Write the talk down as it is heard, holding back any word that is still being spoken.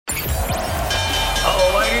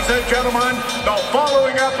Ladies and gentlemen, the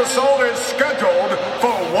following episode is scheduled for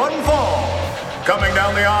one fall. Coming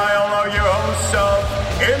down the aisle are your hosts of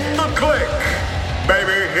In the Kliq,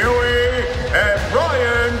 Baby Huey and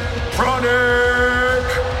Ryan Tronic.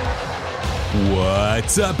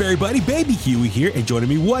 What's up, everybody? Baby Huey here, and joining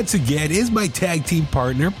me once again is my tag team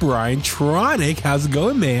partner, Brian Tronic. How's it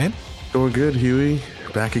going, man? Going good, Huey.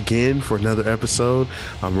 Back again for another episode.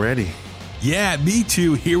 I'm ready. Yeah, me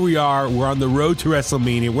too. Here we are. We're on the road to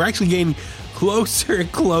WrestleMania. We're actually getting closer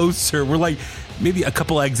and closer. We're like maybe a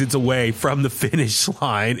couple exits away from the finish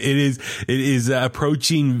line. It is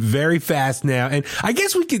approaching very fast now, and I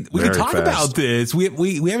guess we could talk about this. We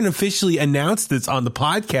haven't officially announced this on the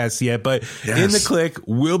podcast yet, but In the Kliq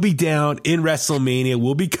will be down in WrestleMania.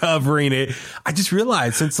 We'll be covering it. I just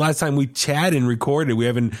realized since last time we chatted and recorded,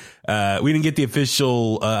 we didn't get the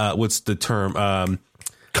official what's the term?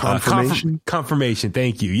 Confirmation.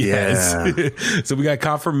 Thank you. Yes. Yeah. So we got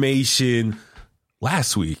confirmation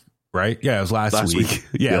last week, right? Yeah, it was last week.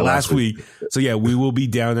 Yeah, last week. So yeah, we will be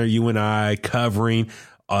down there, you and I, covering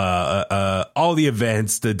all the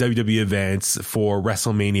events, the WWE events for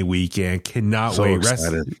WrestleMania weekend. Cannot wait.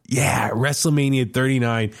 Excited. WrestleMania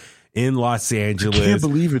 39 in Los Angeles. I can't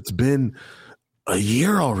believe it's been a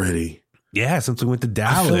year already. Yeah, since we went to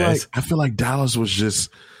Dallas. I feel like Dallas was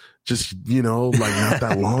just like not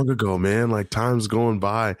that long ago, man. Like time's going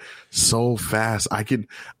by so fast. I can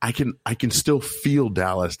still feel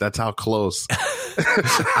Dallas. That's how close.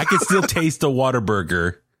 I can still taste a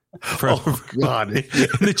Whataburger from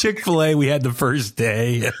the Chick-fil-A we had the first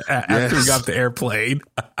day after we got off the airplane.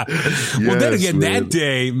 Well, then again, man, that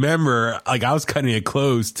day, remember, like I was cutting it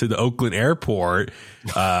close to the Oakland airport.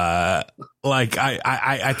 Like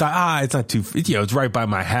I thought, it's not too, it's right by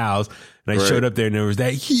my house. And I showed up there and there was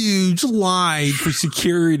that huge line for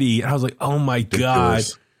security. And I was like, oh my God,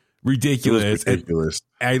 ridiculous. Ridiculous.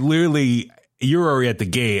 And I literally, you were already at the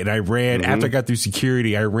gate and I ran, after I got through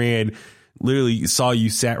security, I ran, literally saw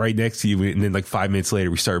you sat right next to you. And then like 5 minutes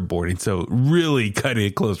later, we started boarding. So really cutting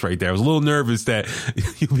it close right there. I was a little nervous that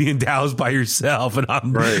you'll be in Dallas by yourself and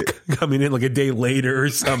I'm coming in like a day later or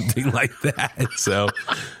something like that. So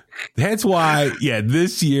that's why,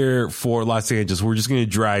 this year for Los Angeles, we're just going to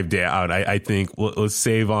drive down. I think let's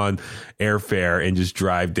save on airfare and just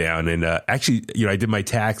drive down. And actually, I did my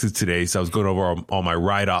taxes today, so I was going over all my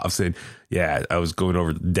write-offs. And I was going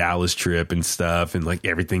over the Dallas trip and stuff and like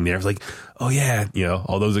everything there. I was like, oh yeah,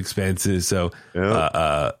 all those expenses. So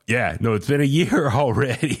it's been a year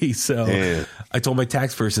already. So I told my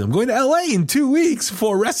tax person, I'm going to LA in 2 weeks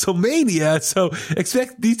for WrestleMania. So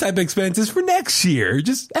expect these type of expenses for next year.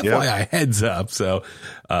 Just FYI, heads up. So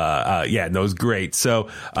it was great. So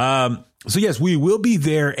yes, we will be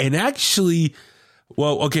there. And actually,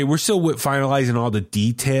 we're still finalizing all the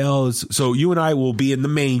details. So you and I will be in the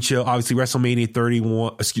main show, obviously WrestleMania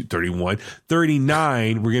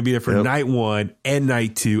 39. We're going to be there for night 1 and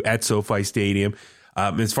night 2 at SoFi Stadium.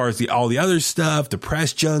 As far as all the other stuff, the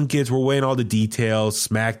press junkets, we're weighing all the details,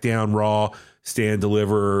 SmackDown, Raw, Stand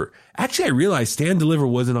Deliver. Actually, I realized Stand Deliver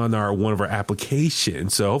wasn't on one of our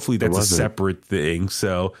applications. So hopefully that's a separate thing.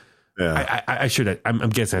 So I should, I'm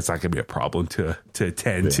guessing that's not going to be a problem to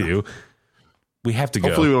attend to. We have to go.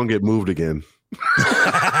 Hopefully we don't get moved again.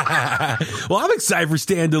 Well, I'm excited for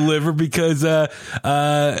Stand Deliver because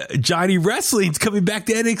Johnny Wrestling's coming back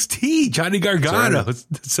to NXT, Johnny Gargano. Right.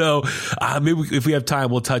 So maybe if we have time,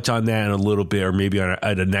 we'll touch on that in a little bit, or maybe on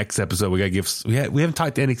the next episode. We haven't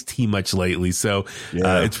talked to NXT much lately, so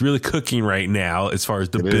it's really cooking right now as far as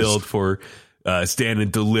the build for Stand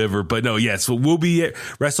and Deliver. But no, so we'll be at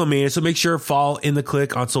WrestleMania. So make sure to follow In the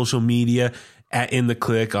Kliq on social media. At In the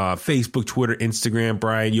Kliq, Facebook, Twitter, Instagram.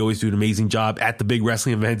 Brian, you always do an amazing job at the big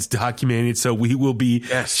wrestling events documented. So we will be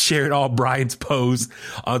sharing all Brian's posts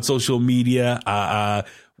on social media.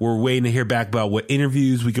 We're waiting to hear back about what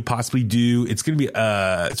interviews we could possibly do. It's going to be,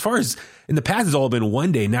 as far as in the past, it's all been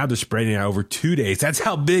one day. Now they're spreading it out over 2 days. That's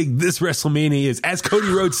how big this WrestleMania is. As Cody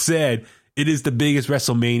Rhodes said, it is the biggest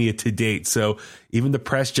WrestleMania to date. So even the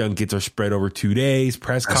press junkets are spread over 2 days.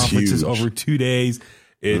 Press conferences over 2 days.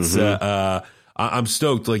 It's, I'm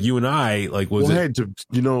stoked. Like you and I, like, to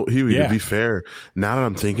be fair, now that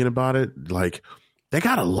I'm thinking about it, like they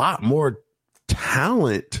got a lot more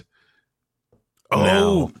talent.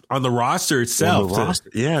 On the roster itself.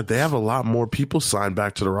 They have a lot more people signed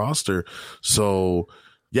back to the roster. So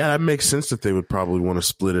that makes sense that they would probably want to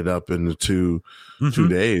split it up into 2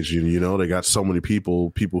 days. They got so many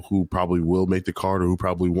people who probably will make the card or who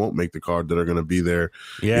probably won't make the card that are going to be there.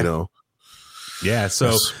 So that's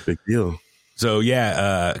a big deal. So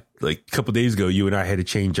like a couple days ago, you and I had to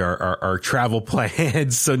change our travel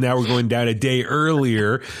plans. So now we're going down a day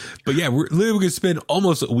earlier. But yeah, we're literally going to spend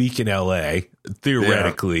almost a week in LA,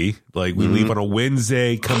 theoretically. Yeah. Like we leave on a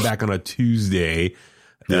Wednesday, come back on a Tuesday.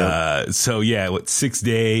 Yeah. So yeah, 6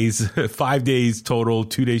 days, 5 days total,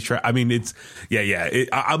 2 days. I mean, it's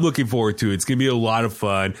I'm looking forward to it. It's going to be a lot of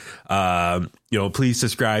fun. Please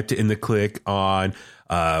subscribe to In the Kliq on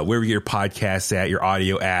wherever you get your podcasts at, your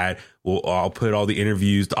audio at. I'll put all the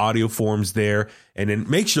interviews, the audio forms there, and then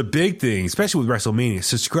make sure the big thing, especially with WrestleMania,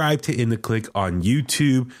 subscribe to In the Kliq on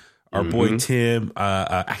YouTube. Our boy Tim,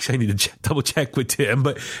 actually I need to double check with Tim,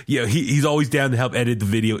 but he's always down to help edit the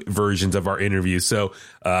video versions of our interviews. So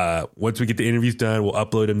once we get the interviews done, we'll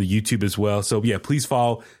upload them to YouTube as well. So yeah, please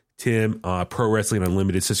follow Tim, Pro Wrestling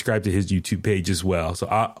Unlimited. Subscribe to his YouTube page as well. So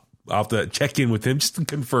I'll have to check in with him just to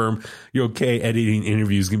confirm you're okay. Editing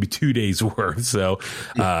interviews is going to be 2 days worth. So,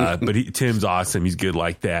 but Tim's awesome. He's good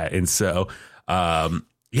like that. And so,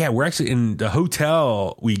 we're actually in the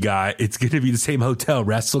hotel we got. It's going to be the same hotel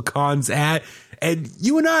WrestleCon's at. And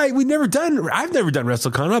you and I've never done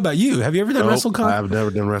WrestleCon. How about you? Have you ever done WrestleCon? I've never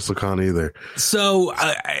done WrestleCon either. So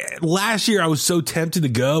last year I was so tempted to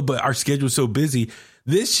go, but our schedule was so busy.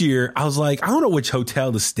 This year I was like, I don't know which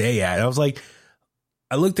hotel to stay at.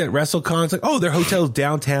 I looked at WrestleCon. It's like, oh, their hotel's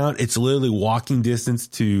downtown. It's literally walking distance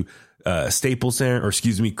to Staples Center,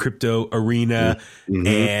 Crypto Arena. Mm-hmm.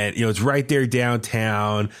 And, it's right there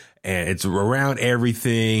downtown and it's around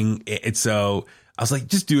everything. And so I was like,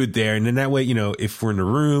 just do it there. And then that way, if we're in the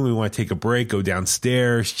room, we want to take a break, go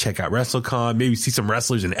downstairs, check out WrestleCon, maybe see some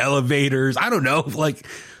wrestlers in elevators. I don't know,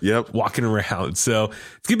 walking around. So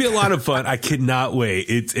it's going to be a lot of fun. I cannot wait.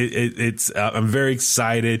 It's I'm very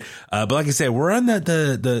excited. But like I said, we're on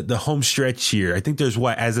the home stretch here. I think there's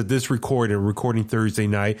as of this recording Thursday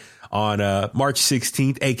night on March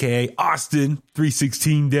 16th, aka Austin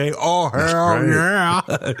 316 day. Oh, hell yeah.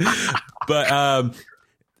 But,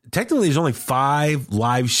 technically, there's only 5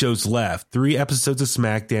 live shows left. 3 episodes of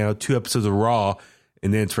SmackDown, 2 episodes of Raw,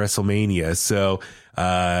 and then it's WrestleMania. So,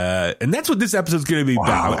 and that's what this episode's going to be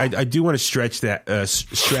about. I do want to stress that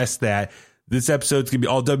this episode's going to be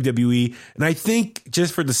all WWE. And I think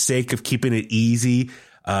just for the sake of keeping it easy,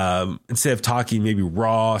 instead of talking maybe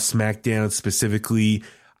Raw, SmackDown specifically,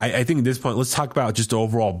 I think at this point, let's talk about just the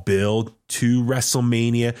overall build to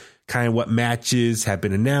WrestleMania, kind of what matches have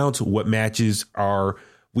been announced, what matches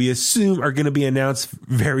we assume are going to be announced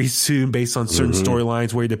very soon based on certain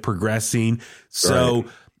storylines where they're progressing. So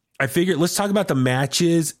I figured let's talk about the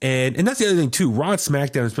matches. And that's the other thing too. Raw and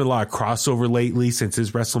SmackDown has been a lot of crossover lately since this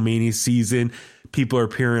WrestleMania season. People are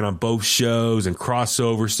appearing on both shows and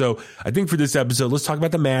crossover. So I think for this episode, let's talk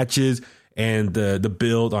about the matches and the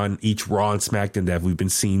build on each Raw and SmackDown that we've been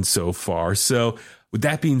seeing so far. So with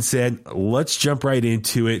that being said, let's jump right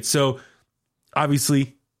into it. So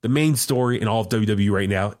obviously, the main story in all of WWE right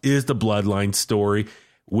now is the Bloodline story,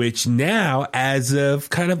 which now, as of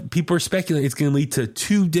kind of people are speculating, it's going to lead to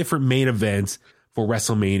 2 different main events for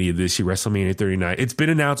WrestleMania this year, WrestleMania 39. It's been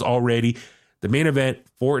announced already. The main event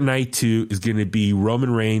for Night 2 is going to be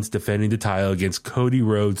Roman Reigns defending the title against Cody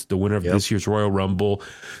Rhodes, the winner of this year's Royal Rumble.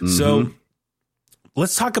 Mm-hmm. So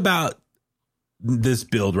let's talk about this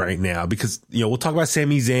build right now, because we'll talk about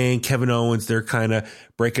Sami Zayn, Kevin Owens. They're kind of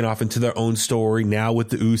breaking off into their own story now with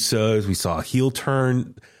the Usos. We saw a heel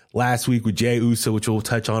turn last week with Jey Uso, which we'll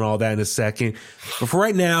touch on all that in a second. But for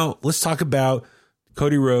right now, let's talk about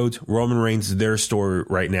Cody Rhodes, Roman Reigns, their story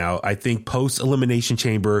right now. I think post Elimination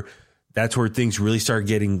Chamber, that's where things really start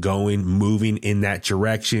getting going, moving in that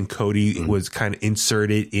direction. Cody was kind of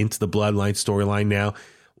inserted into the Bloodline storyline now,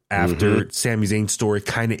 after Sami Zayn's story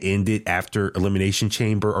kind of ended after Elimination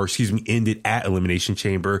Chamber, ended at Elimination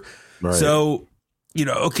Chamber. Right. So,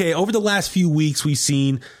 over the last few weeks, we've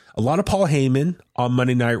seen a lot of Paul Heyman on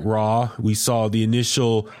Monday Night Raw. We saw the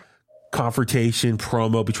initial confrontation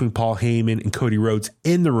promo between Paul Heyman and Cody Rhodes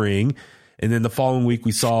in the ring. And then the following week,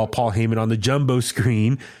 we saw Paul Heyman on the jumbo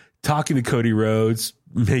screen talking to Cody Rhodes,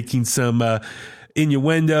 making some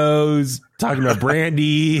innuendos, talking about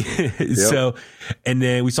Brandy. So, and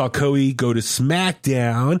then we saw Cody go to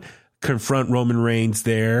SmackDown, confront Roman Reigns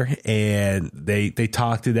there, and they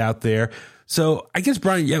talked it out there. So I guess,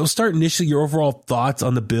 Brian, we'll start initially your overall thoughts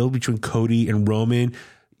on the build between Cody and Roman.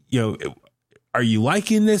 Are you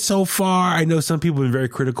liking this so far? I know some people have been very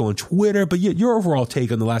critical on Twitter, but your overall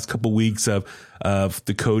take on the last couple of weeks of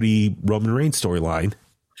the Cody Roman Reigns storyline.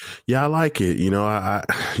 Yeah, I like it.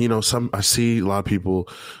 I see a lot of people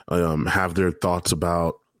have their thoughts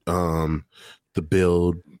about the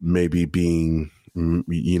build maybe being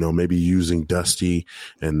maybe using Dusty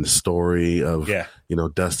and the story of,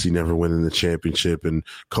 Dusty never winning the championship and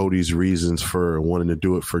Cody's reasons for wanting to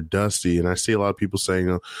do it for Dusty. And I see a lot of people saying,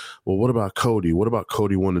 well, what about Cody? What about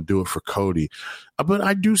Cody wanting to do it for Cody? But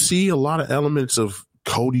I do see a lot of elements of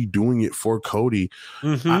Cody doing it for Cody.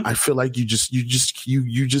 I feel like you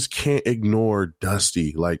just can't ignore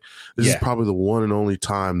Dusty. Like, this is probably the one and only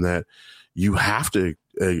time that you have to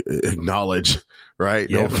acknowledge, right?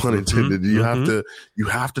 No pun intended. You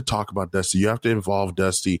have to talk about Dusty. You have to involve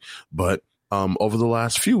Dusty. But over the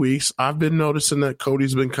last few weeks, I've been noticing that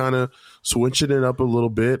Cody's been kind of switching it up a little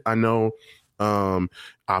bit. I know,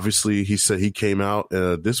 obviously, he said he came out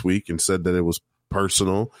this week and said that it was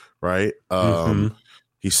personal, right?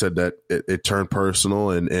 He said that it turned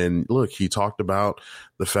personal, and look, he talked about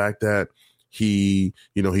the fact that he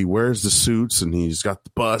wears the suits and he's got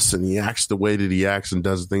the bus and he acts the way that he acts and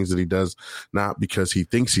does the things that he does, not because he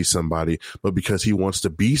thinks he's somebody, but because he wants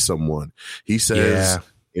to be someone. He says,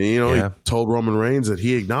 he told Roman Reigns that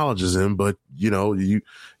he acknowledges him, but you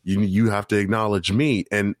have to acknowledge me.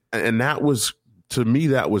 And that was, to me,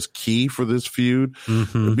 that was key for this feud,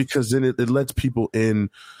 because then it lets people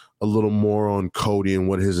in a little more on Cody and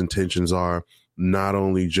what his intentions are, not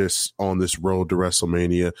only just on this road to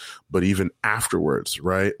WrestleMania, but even afterwards,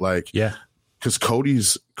 right? Like, because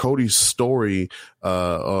Cody's story,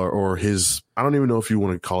 or his, I don't even know if you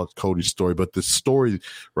want to call it Cody's story, but the story,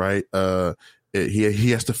 right?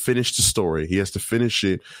 He has to finish the story. He has to finish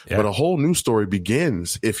it. But a whole new story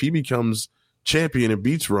begins if he becomes champion and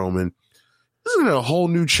beats Roman. This is a whole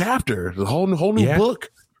new chapter, a whole new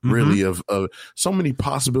book. Really, of so many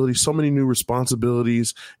possibilities, so many new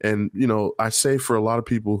responsibilities. And, I say for a lot of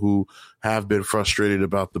people who have been frustrated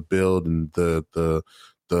about the build and the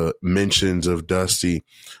mentions of Dusty,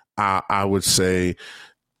 I would say,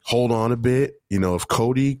 hold on a bit. If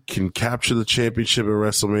Cody can capture the championship at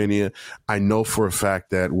WrestleMania, I know for a fact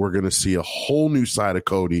that we're going to see a whole new side of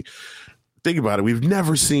Cody. Think about it. We've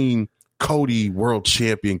never seen Cody, world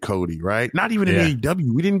champion Cody, right? Not even in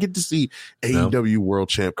AEW. We didn't get to see AEW world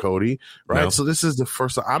champ Cody, right? No. So this is the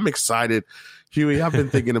first time. I'm excited. Huey, I've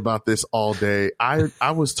been thinking about this all day.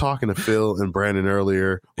 I was talking to Phil and Brandon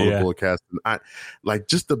earlier on the Bulletcast, and I like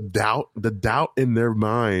just the doubt in their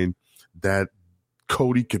mind that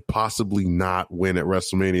Cody could possibly not win at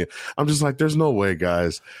WrestleMania. I'm just like, there's no way,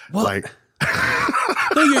 guys. Well, like,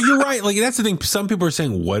 no, you're right. Like, that's the thing. Some people are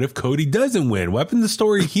saying, what if Cody doesn't win? What happened to the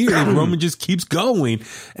story here? And Roman just keeps going.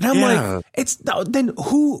 And I'm like, then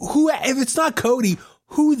who, if it's not Cody,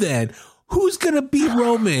 who then? Who's going to beat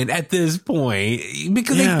Roman at this point?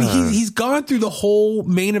 Because he's gone through the whole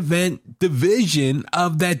main event division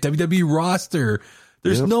of that WWE roster.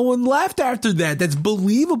 There's no one left after that that's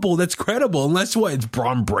believable, that's credible, unless it's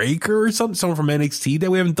Braun Breaker or someone from NXT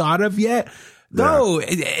that we haven't thought of yet. No,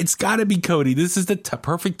 it's got to be Cody. This is the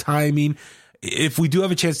perfect timing. If we do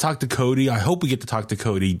have a chance to talk to Cody, I hope we get to talk to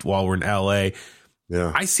Cody while we're in LA.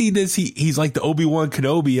 Yeah, I see this. He's like the Obi-Wan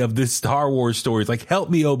Kenobi of this Star Wars story. It's like, help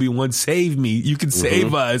me, Obi-Wan, save me. You can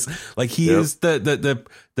save us. Like, he is the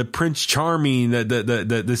Prince Charming,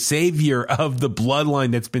 the savior of the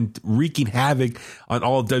bloodline that's been wreaking havoc on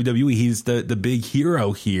all of WWE. He's the big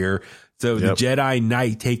hero here. So the Jedi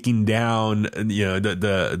Knight taking down,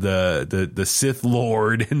 the Sith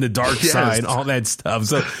Lord and the dark side, all that stuff.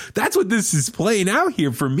 So that's what this is playing out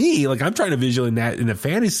here for me. Like, I'm trying to visualize that in a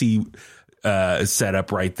fantasy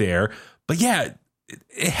setup right there. But yeah,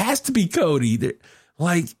 it has to be Cody.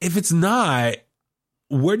 Like, if it's not,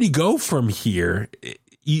 where do you go from here?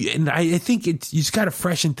 I think you just got to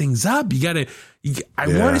freshen things up. I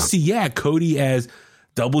want to see, Cody as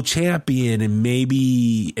double champion, and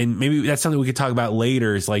maybe that's something we could talk about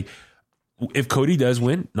later. Is like, if Cody does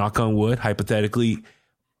win, knock on wood, hypothetically,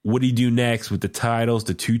 what do you do next with the titles,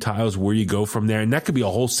 the two titles? Where do you go from there? And that could be a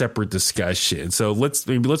whole separate discussion. So let's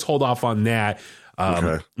hold off on that.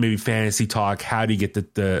 Maybe fantasy talk. How do you get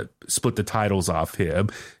the split the titles off him?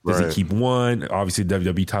 Does he keep one? Obviously, the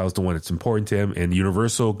WWE title is the one that's important to him, and the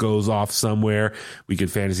Universal goes off somewhere. We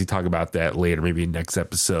could fantasy talk about that later, maybe in next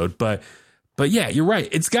episode. But yeah, you're right.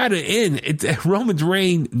 It's got to end. Roman's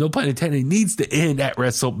reign, no pun intended, needs to end at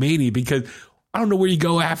WrestleMania, because I don't know where you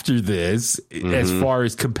go after this as far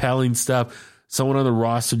as compelling stuff. Someone on the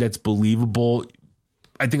roster that's believable.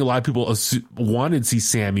 I think a lot of people wanted to see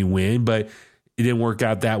Sammy win, but it didn't work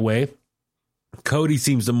out that way. Cody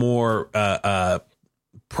seems the more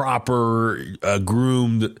proper,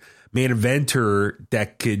 groomed main eventer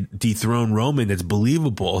that could dethrone Roman that's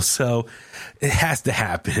believable. So it has to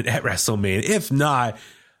happen at WrestleMania. If not,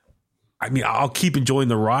 I mean, I'll keep enjoying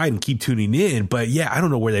the ride and keep tuning in, but yeah, I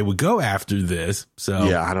don't know where they would go after this. So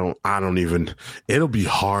yeah, I don't even, it'll be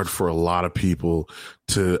hard for a lot of people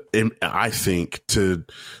I think, to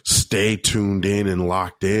stay tuned in and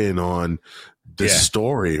locked in on this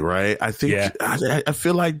story, right? I think, I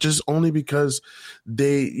feel like just only because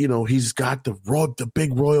he's got the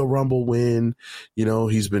big Royal Rumble win,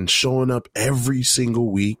 he's been showing up every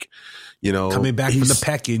single week, coming back from the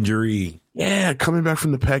pec injury. Yeah, coming back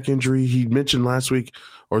from the pec injury. He mentioned last week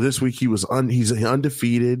or this week he's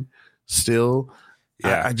undefeated still.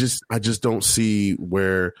 Yeah, I just don't see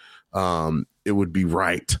where it would be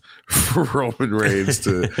right for Roman Reigns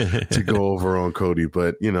to go over on Cody,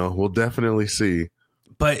 but we'll definitely see.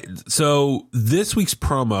 But so this week's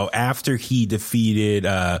promo after he defeated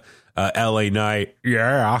LA Knight.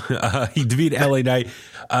 He defeated LA Knight.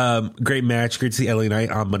 Great match. Great to see LA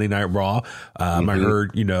Knight on Monday Night Raw. I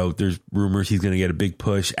heard, there's rumors he's going to get a big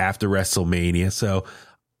push after WrestleMania. So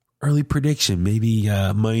early prediction, maybe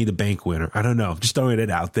Money in the Bank winner. I don't know. Just throwing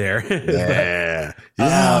it out there.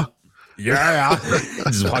 Yeah.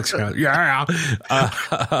 Just walks around.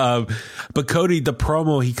 But Cody, the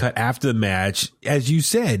promo he cut after the match, as you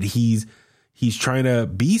said, he's trying to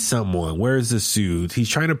be someone. Where's the suit? He's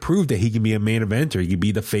trying to prove that he can be a main eventer. He can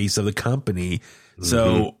be the face of the company.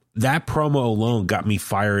 So that promo alone got me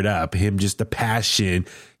fired up. Him, just the passion,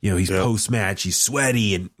 he's post match, he's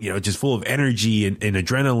sweaty and, just full of energy and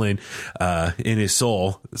adrenaline, in his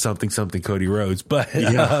soul, something Cody Rhodes. But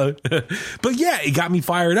it got me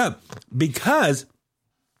fired up because,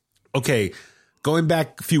 okay, going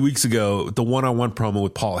back a few weeks ago, the one-on-one promo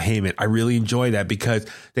with Paul Heyman, I really enjoy that because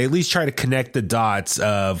they at least try to connect the dots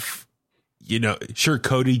of, sure,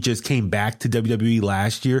 Cody just came back to WWE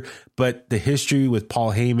last year, but the history with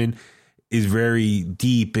Paul Heyman is very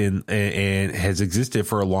deep and has existed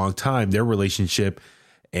for a long time, their relationship,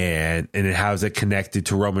 and how's it connected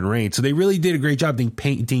to Roman Reigns. So they really did a great job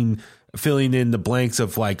filling in the blanks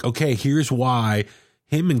of like, okay, here's why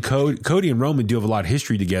him and Cody and Roman do have a lot of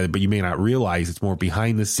history together, but you may not realize it's more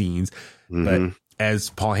behind the scenes. But as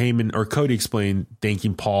Paul Heyman or Cody explained,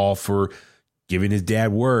 thanking Paul for giving his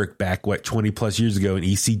dad work back, 20 plus years ago in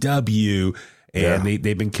ECW. And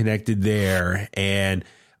they've been connected there. And,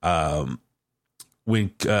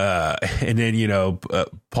 when and then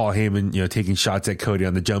Paul Heyman taking shots at Cody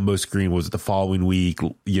on the jumbo screen was the following week,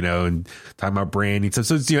 and talking about branding stuff.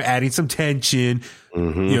 So it's adding some tension.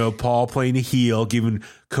 Paul playing the heel, giving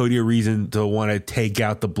Cody a reason to want to take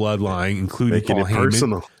out the bloodline, including Paul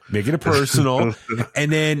Heyman, making it personal.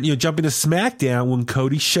 And then jumping to SmackDown when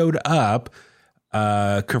Cody showed up,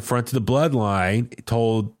 confronted the bloodline,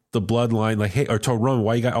 told the bloodline like, hey, or told Roman,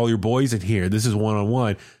 why you got all your boys in here? This is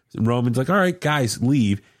one-on-one. Roman's like, all right, guys,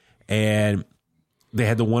 leave. And they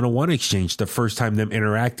had the one-on-one exchange, the first time them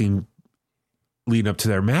interacting leading up to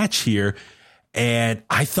their match here. And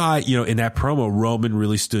I thought, in that promo, Roman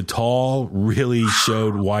really stood tall, really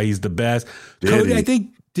showed why he's the best. Cody, I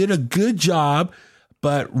think, did a good job,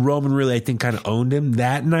 but Roman really, I think, kind of owned him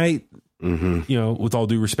that night. With all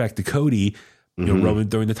due respect to Cody, Roman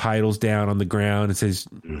throwing the titles down on the ground and says,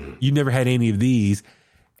 you never had any of these.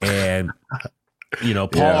 And Paul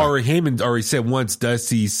Heyman already said once,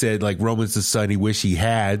 Dusty said like Roman's the son he wish he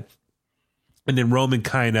had. And then Roman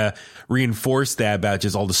kind of reinforced that about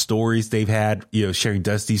just all the stories they've had, sharing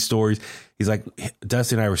Dusty's stories. He's like,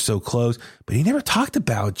 Dusty and I were so close, but he never talked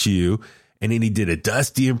about you. And then he did a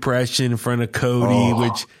Dusty impression in front of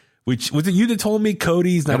Cody, which was it you that told me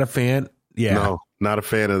Cody's not a fan? Yeah. No, not a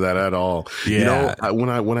fan of that at all. Yeah.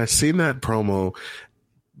 When I seen that promo,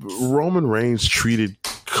 Roman Reigns treated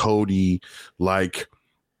Cody like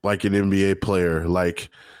an NBA player, like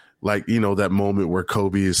that moment where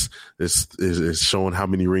Kobe is showing how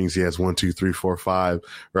many rings he has, 1, 2, 3, 4, 5,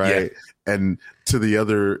 right? Yeah. And to the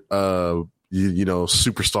other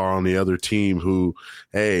superstar on the other team who,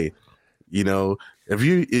 hey, have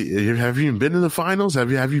you been to the finals?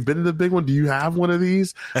 Have you been to the big one? Do you have one of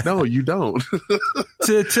these? No, you don't.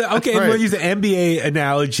 Okay, right. We'll use the NBA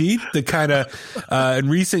analogy. The kind of in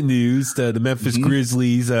recent news, the Memphis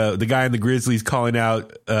Grizzlies, the guy in the Grizzlies calling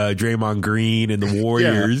out Draymond Green and the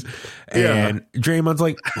Warriors, and Draymond's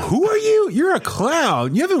like, "Who are you? You're a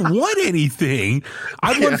clown. You haven't won anything.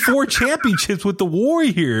 I've won 4 championships with the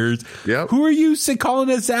Warriors. Yep. Who are you calling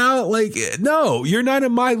us out? Like, no, you're not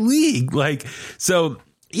in my league. Like, so."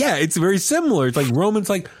 Yeah, it's very similar. It's like Roman's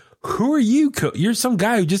like, who are you? You're some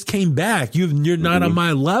guy who just came back. You're not on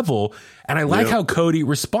my level. And I like how Cody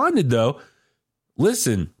responded, though.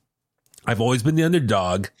 Listen, I've always been the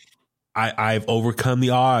underdog. I've overcome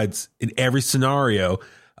the odds in every scenario.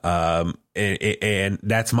 And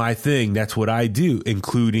that's my thing. That's what I do,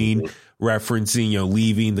 including referencing,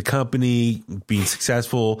 leaving the company, being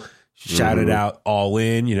successful, shouted out All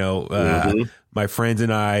In, my friends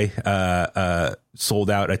and I sold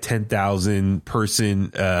out a 10,000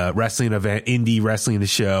 person wrestling event, indie wrestling the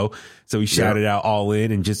show. So he shouted out All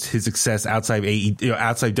In and just his success outside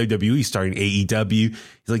outside WWE, starting AEW. He's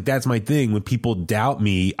like, that's my thing. When people doubt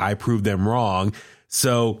me, I prove them wrong.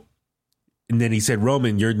 So, and then he said,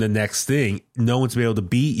 Roman, you're the next thing. No one's been able to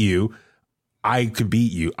beat you. I can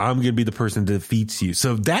beat you. I'm going to be the person that defeats you.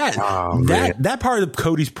 So that part of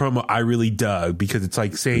Cody's promo, I really dug, because it's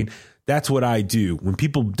like saying, that's what I do. When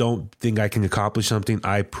people don't think I can accomplish something,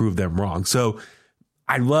 I prove them wrong. So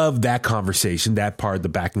I love that conversation, that part of the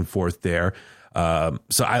back and forth there.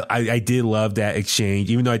 So I did love that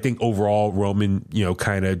exchange, even though I think overall Roman,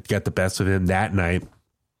 kind of got the best of him that night.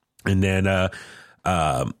 And then,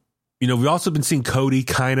 we've also been seeing Cody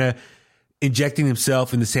kind of injecting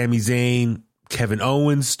himself into Sami Zayn, Kevin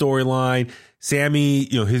Owens storyline. Sammy,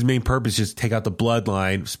 his main purpose is to take out the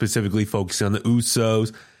bloodline, specifically focusing on the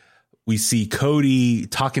Usos. We see Cody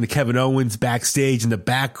talking to Kevin Owens backstage in the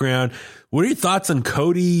background. What are your thoughts on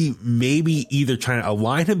Cody maybe either trying to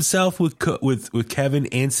align himself with Kevin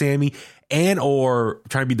and Sammy, and or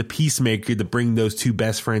trying to be the peacemaker to bring those two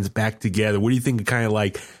best friends back together? What do you think of kind of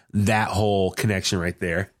like that whole connection right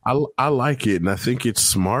there? I like it, and I think it's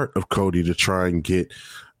smart of Cody to try and get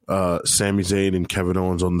Sami Zayn and Kevin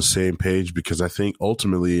Owens on the same page, because I think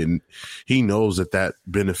ultimately, and he knows that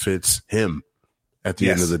benefits him at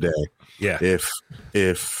the end of the day. Yeah.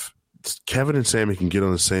 If Kevin and Sammy can get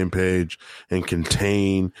on the same page and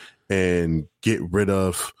contain and get rid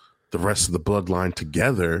of the rest of the bloodline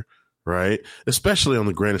together, right? Especially on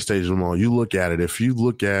the grandest stage of them all. You look at it. If you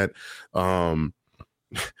look at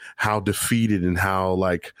how defeated and how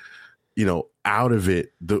out of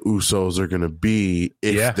it the Usos are going to be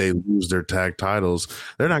if they lose their tag titles,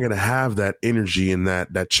 they're not going to have that energy and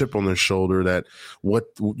that chip on their shoulder, that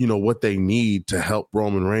what they need to help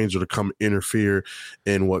Roman Reigns or to come interfere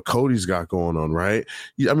in what Cody's got going on, right?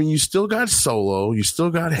 I mean, you still got Solo, you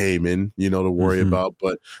still got Heyman, to worry about,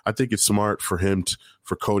 but I think it's smart for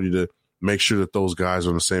for Cody to make sure that those guys are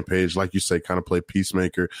on the same page, like you say, kind of play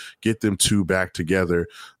peacemaker, get them two back together,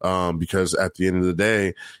 because at the end of the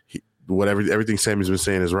day, everything Sammy's been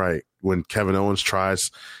saying is right. When Kevin Owens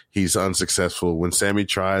tries, he's unsuccessful. When Sammy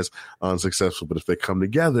tries, unsuccessful. But if they come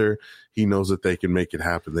together, he knows that they can make it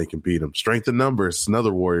happen. They can beat him. Strength in numbers,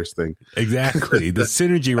 another Warriors thing. Exactly. The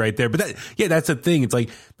synergy right there. But that's the thing. It's like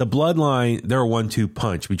the bloodline, they're a 1-2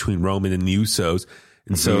 punch between Roman and the Usos.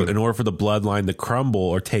 And so in order for the bloodline to crumble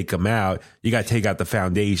or take them out, you got to take out the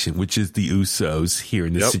foundation, which is the Usos here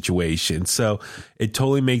in this situation. So it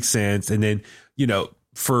totally makes sense. And then,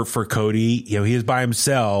 for Cody, he is by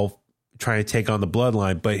himself trying to take on the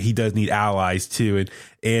bloodline, but he does need allies too.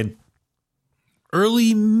 And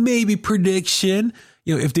early maybe prediction,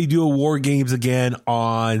 if they do a War Games again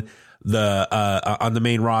on the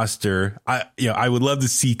main roster, I would love to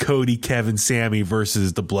see Cody, Kevin, Sammy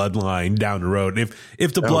versus the bloodline down the road.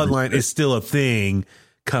 If the bloodline is still a thing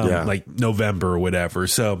come like November or whatever.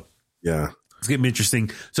 So it's getting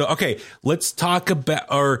interesting. So, okay, let's talk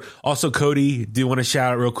about, or also Cody, do want to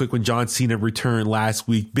shout out real quick when John Cena returned last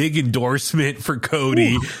week. Big endorsement for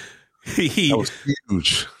Cody. That was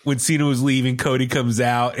huge. When Cena was leaving, Cody comes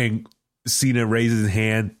out and Cena raises his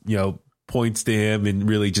hand, points to him and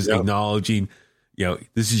really just acknowledging,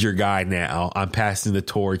 this is your guy now. I'm passing the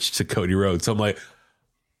torch to Cody Rhodes. So I'm like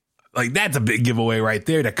that's a big giveaway right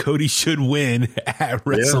there that Cody should win at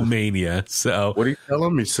WrestleMania. So what did he tell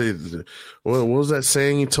him? He said, what was that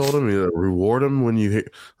saying he told him? Reward him when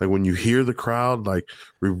you hear the crowd,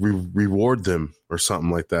 reward them or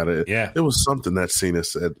something like that. It was something that Cena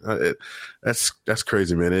said. That's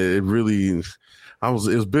crazy, man. It really, it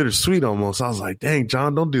was bittersweet almost. I was like, dang,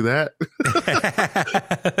 John, don't do that.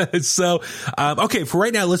 So, okay, for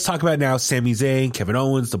right now, let's talk about now Sami Zayn, Kevin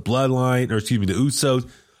Owens, the bloodline, the Usos.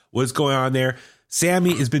 What's going on there?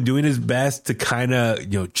 Sammy has been doing his best to kind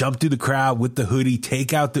of, jump through the crowd with the hoodie,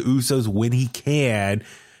 take out the Usos when he can.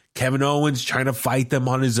 Kevin Owens trying to fight them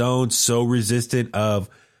on his own, so resistant of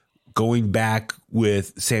going back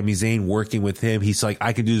with Sami Zayn, working with him. He's like,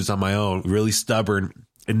 I can do this on my own. Really stubborn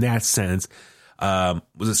in that sense. Was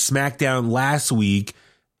a SmackDown last week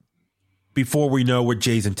before we know what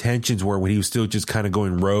Jay's intentions were, when he was still just kind of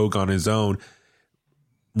going rogue on his own.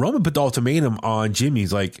 Roman put the ultimatum on Jimmy.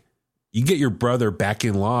 He's like, you get your brother back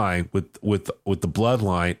in line with the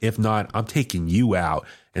bloodline. If not, I'm taking you out.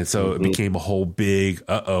 And so it became a whole big,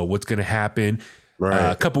 what's going to happen?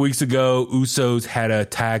 Right. A couple weeks ago, Usos had a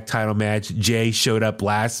tag title match. Jay showed up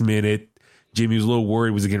last minute. Jimmy was a little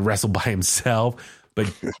worried, was he going to wrestle by himself?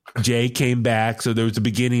 But Jay came back, so there was the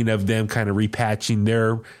beginning of them kind of repatching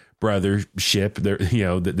their brothership,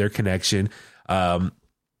 their connection. And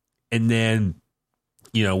then,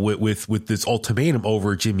 with this ultimatum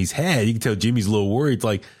over Jimmy's head, you can tell Jimmy's a little worried. It's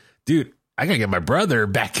like, dude, I got to get my brother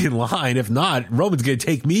back in line. If not, Roman's going to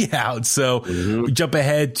take me out. So we jump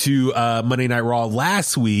ahead to Monday Night Raw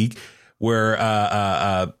last week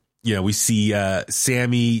where, we see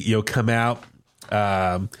Sammy, come out.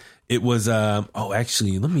 It was,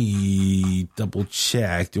 actually, let me double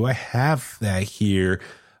check. Do I have that here?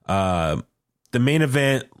 The main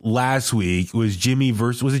event last week was Jimmy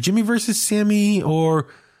versus Sammy, or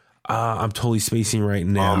I'm totally spacing right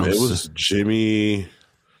now. It was Jimmy.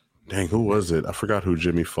 Dang, who was it? I forgot who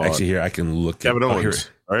Jimmy fought. Actually, here I can look. Kevin Owens,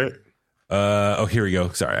 right? Here we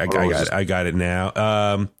go. Sorry, I got it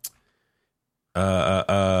now.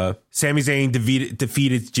 Sami Zayn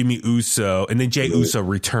defeated Jimmy Uso, and then Jay Uso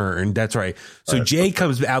returned. That's right. So Jay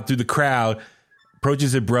comes out through the crowd,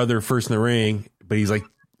 approaches his brother first in the ring, but he's like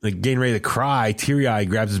getting ready to cry, teary-eyed,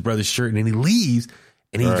 grabs his brother's shirt, and then he leaves,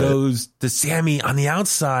 and he goes to Sammy on the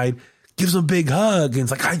outside, gives him a big hug, and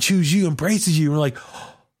it's like, I choose you, embraces you. And we're like,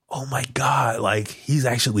 oh my God, like he's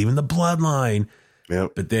actually leaving the bloodline.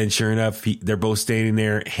 Yep. But then sure enough, they're both standing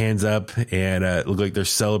there, hands up, and look like they're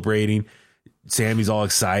celebrating. Sammy's all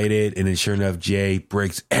excited, and then sure enough, Jay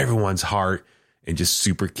breaks everyone's heart and just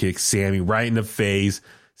super kicks Sammy right in the face,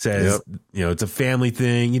 says, it's a family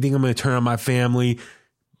thing. You think I'm going to turn on my family?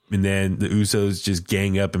 And then the Usos just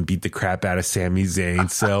gang up and beat the crap out of Sami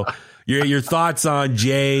Zayn. So your thoughts on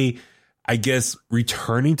Jay, I guess,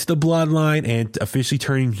 returning to the bloodline and officially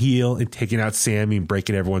turning heel and taking out Sammy and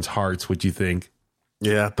breaking everyone's hearts. What do you think?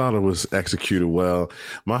 Yeah, I thought it was executed well.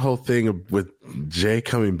 My whole thing with Jay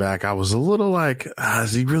coming back, I was a little like,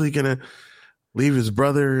 is he really going to leave his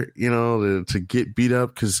brother, to get beat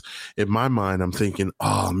up? Because in my mind, I'm thinking,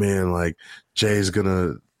 oh man, like he's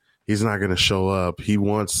not going to show up. He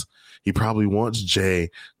probably wants Jay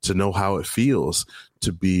to know how it feels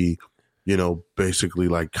to be, basically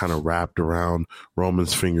like kind of wrapped around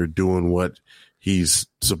Roman's finger, doing what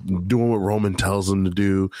Roman tells him to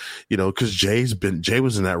do, because Jay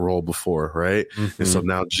was in that role before, right? Mm-hmm. And so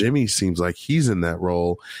now Jimmy seems like he's in that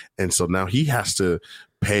role, and so now he has to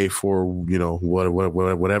pay for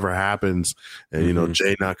whatever happens, and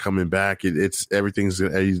Jay not coming back. It's anything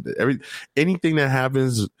that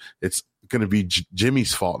happens, it's going to be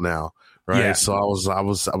Jimmy's fault now. Right. Yeah. So I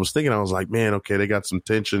was thinking, I was like, man, okay, they got some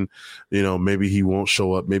tension, maybe he won't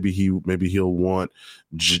show up. Maybe he'll want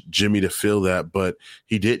Jimmy to feel that, but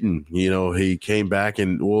he didn't, he came back,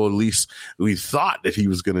 and at least we thought that he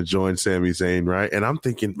was going to join Sami Zayn. Right. And I'm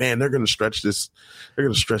thinking, man, they're going to stretch this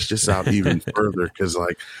out even further. Cause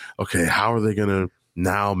like, okay, how are they going to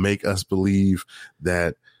now make us believe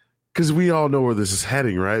that? Because we all know where this is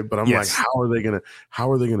heading, right? But I'm like, how are they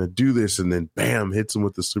gonna do this? And then bam, hits him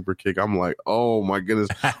with the super kick. I'm like, oh my goodness,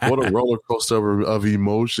 what a roller coaster of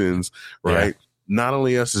emotions, right? Yeah. Not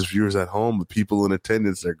only us as viewers at home, but people in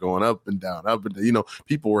attendance, they're going up and down,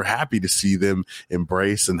 people were happy to see them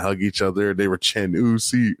embrace and hug each other. They were chanting,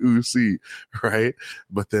 "Usi, Usi," right?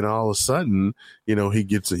 But then all of a sudden, he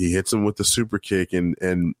hits him with the super kick, and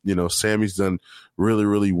Sammy's done really,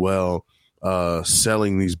 really well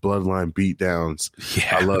selling these bloodline beatdowns.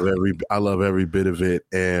 Yeah. I love every bit of it.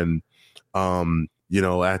 And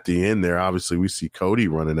at the end there, obviously we see Cody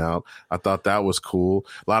running out. I thought that was cool.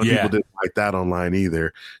 A lot of people didn't like that online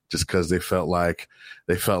either, just because they felt like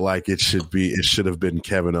it should have been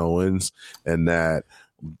Kevin Owens, and that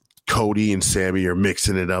Cody and Sammy are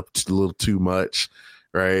mixing it up a little too much.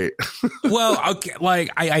 Right. Well, okay, like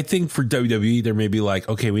I think for WWE, there may be like,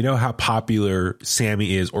 okay, we know how popular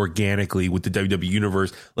Sammy is organically with the WWE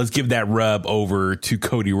universe. Let's give that rub over to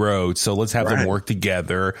Cody Rhodes. So let's have them work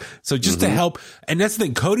together. So just to help. And that's the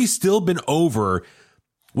thing. Cody's still been over,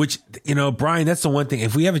 which, Brian, that's the one thing.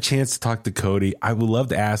 If we have a chance to talk to Cody, I would love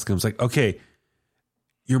to ask him. It's like, okay,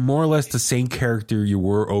 you're more or less the same character you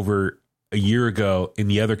were over a year ago in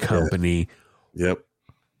the other company. Yeah. Yep.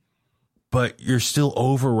 But you're still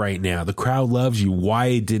over right now. The crowd loves you. Why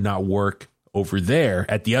it did not work over there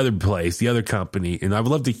at the other place, the other company? And I would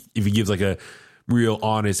love to, if he gives like a real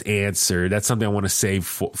honest answer. That's something I want to save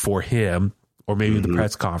for him, or maybe the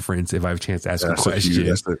press conference if I have a chance to ask a question.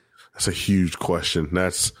 That's a huge question.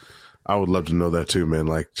 I would love to know that too, man.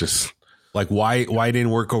 Like why it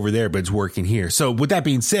didn't work over there, but it's working here. So with that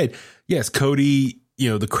being said, yes, Cody,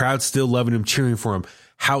 the crowd's still loving him, cheering for him.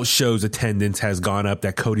 house shows attendance has gone up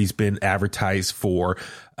that Cody's been advertised for.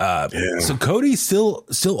 So Cody's still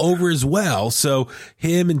over as well. So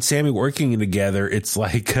him and Sammy working together, it's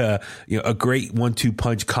like a great 1-2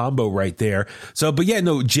 punch combo right there. So, but yeah,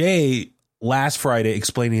 no, Jay last Friday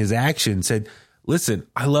explaining his action said, listen,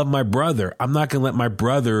 I love my brother. I'm not going to let my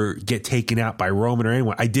brother get taken out by Roman or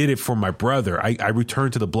anyone. I did it for my brother. I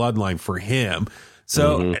returned to the bloodline for him.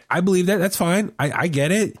 So I believe that. That's fine. I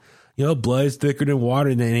get it. Blood is thicker than water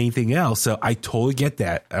than anything else. So I totally get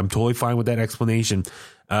that. I'm totally fine with that explanation.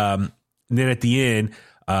 And then at the end,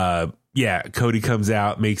 Cody comes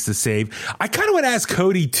out, makes the save. I kind of want to ask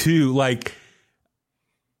Cody too, like,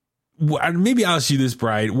 maybe I'll ask you this,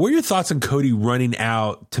 Brian. What are your thoughts on Cody running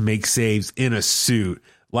out to make saves in a suit?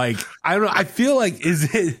 Like, I don't know. I feel like,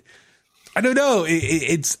 I don't know.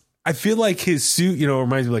 I feel like his suit,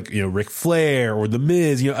 reminds me of like, Ric Flair or The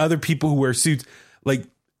Miz, other people who wear suits. Like,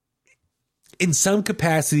 in some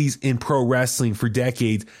capacities in pro wrestling for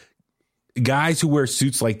decades, guys who wear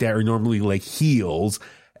suits like that are normally like heels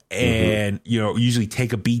and, usually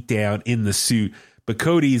take a beat down in the suit. But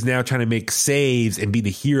Cody is now trying to make saves and be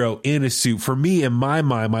the hero in a suit. For me, in my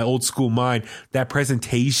mind, my old school mind, that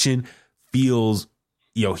presentation feels,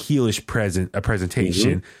 heelish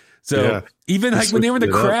presentation. So even like when they were in the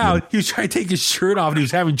crowd, he was trying to take his shirt off and he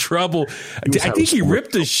was having trouble. I think he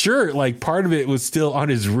ripped his shirt. Like part of it was still on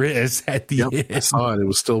his wrist at the end. I saw it. It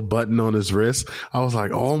was still buttoned on his wrist. I was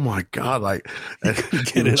like, oh my God. Like,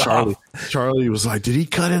 Charlie was like, did he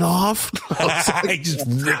cut it off? I just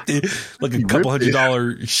ripped it like a couple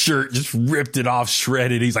 $100 shirt, just ripped it off,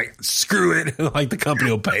 shredded. He's like, screw it. Like the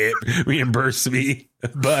company will pay it, reimburse me.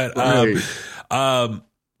 But,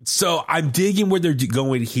 so I'm digging where they're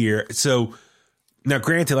going here. So now,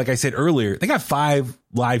 granted, like I said earlier, they got 5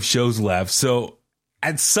 live shows left. So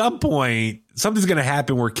at some point, something's going to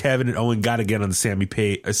happen where Kevin and Owen got to get on the same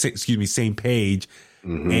page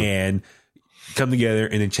and come together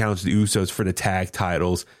and then challenge the Usos for the tag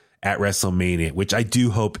titles at WrestleMania, which I do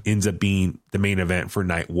hope ends up being the main event for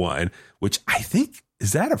night 1, which I think,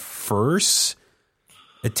 is that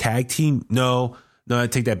a tag team? No, I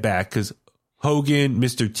take that back because Hogan,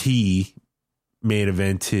 Mr. T main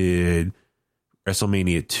evented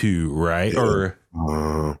WrestleMania 2, right? Or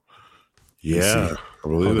I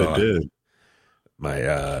believe they did.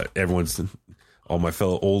 All my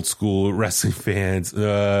fellow old school wrestling fans.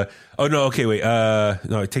 No, I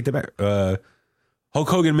take that back. Hulk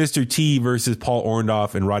Hogan, Mr. T versus Paul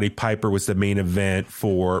Orndorff and Roddy Piper was the main event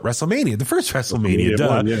for WrestleMania, the first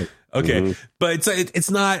WrestleMania. Okay, but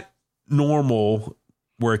it's not normal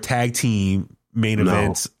where a tag team main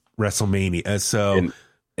events WrestleMania. So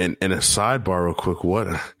and a sidebar real quick,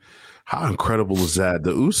 how incredible is that?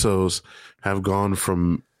 The Usos have gone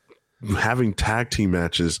from having tag team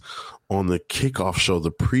matches on the kickoff show,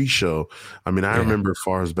 the pre-show. I mean, I remember as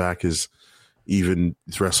far as back as even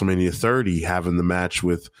WrestleMania 30 having the match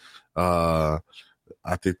with I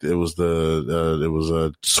think it was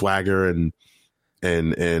Swagger and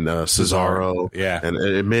Cesaro. And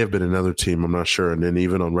it may have been another team, I'm not sure. And then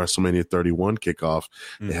even on WrestleMania 31 kickoff,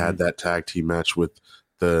 they had that tag team match with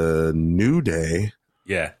the New Day.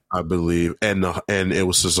 I believe. And it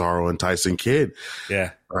was Cesaro and Tyson Kidd.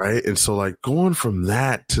 Right. And so like going from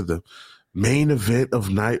that to the main event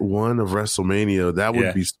of night 1 of WrestleMania, that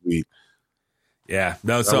would be sweet.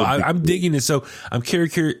 So I'm digging it. So I'm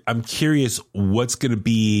curious what's going to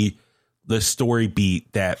be the story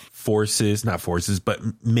beat that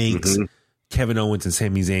makes Kevin Owens and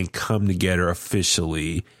Sami Zayn come together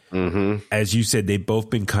officially. As you said, they've both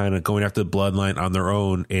been kind of going after the bloodline on their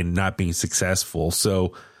own and not being successful.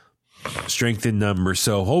 So strength in numbers.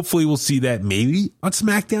 So hopefully we'll see that maybe on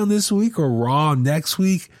SmackDown this week or Raw next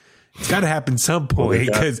week. It's got to happen some point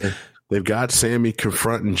because they've got Sammy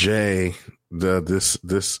confronting Jay this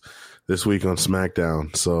week on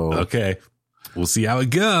SmackDown. So okay. We'll see how it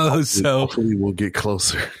goes. So hopefully we'll get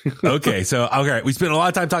closer. Okay. We spent a lot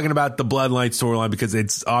of time talking about the bloodline storyline because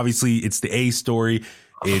it's the A story.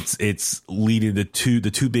 It's leading the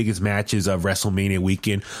two biggest matches of WrestleMania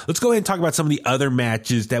weekend. Let's go ahead and talk about some of the other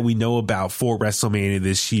matches that we know about for WrestleMania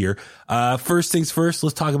this year. First things first,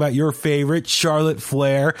 let's talk about your favorite, Charlotte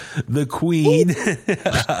Flair, the Queen.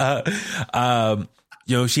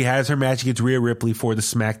 She has her match against Rhea Ripley for the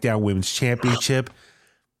SmackDown Women's Championship.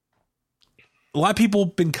 A lot of people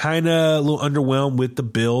have been kind of a little underwhelmed with the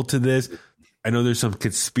build to this. I know there's some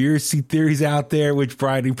conspiracy theories out there, which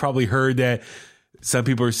Brian, you probably heard that some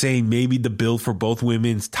people are saying maybe the build for both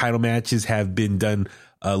women's title matches have been done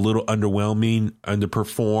a little underwhelming,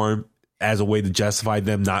 underperformed as a way to justify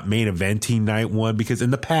them not main eventing night 1. Because in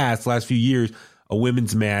the last few years, a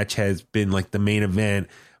women's match has been like the main event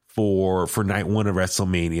for night one of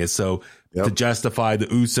WrestleMania. So to justify the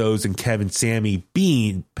Usos and Kevin Sammy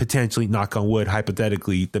being potentially, knock on wood,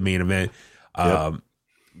 hypothetically the main event,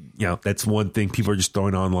 that's one thing people are just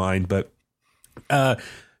throwing online. But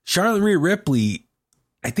Charlotte and Rhea Ripley,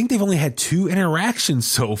 I think they've only had 2 interactions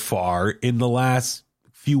so far in the last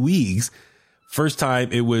few weeks. First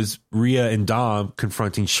time it was Rhea and Dom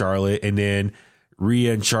confronting Charlotte, and then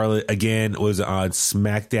Rhea and Charlotte again was on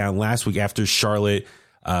SmackDown last week after Charlotte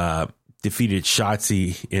defeated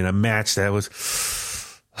Shotzi in a match that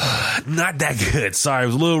was not that good. Sorry, it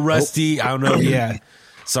was a little rusty. I don't know. Yeah.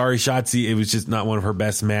 Sorry, Shotzi. It was just not one of her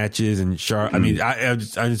best matches. And Charlotte, I mean, I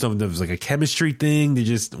just don't know if it was like a chemistry thing. They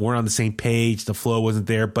just weren't on the same page. The flow wasn't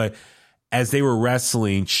there. But as they were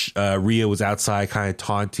wrestling, Rhea was outside kind of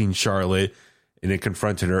taunting Charlotte and then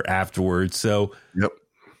confronted her afterwards. So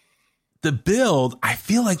the build, I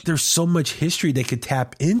feel like there's so much history they could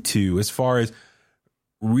tap into as far as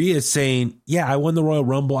Rhea saying, yeah, I won the Royal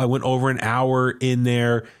Rumble. I went over an hour in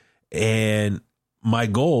there, and my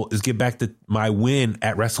goal is get back to my win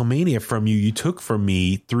at WrestleMania from you. You took from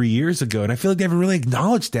me 3 years ago. And I feel like they haven't really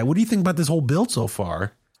acknowledged that. What do you think about this whole build so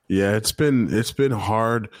far? Yeah, it's been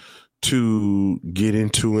hard to get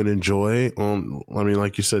into and enjoy. I mean,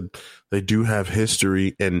 like you said, they do have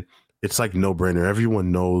history, and it's like no brainer.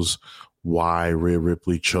 Everyone knows why Rhea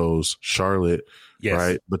Ripley chose Charlotte,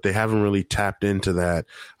 right? But they haven't really tapped into that.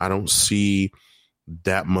 I don't see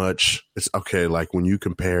that much. It's okay. Like when you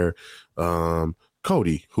compare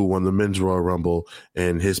Cody, who won the men's Royal Rumble,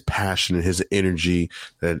 and his passion and his energy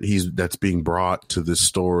that's being brought to this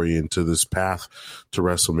story and to this path to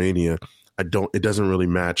WrestleMania. It doesn't really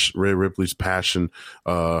match Rhea Ripley's passion,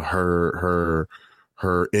 her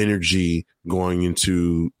energy going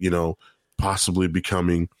into, possibly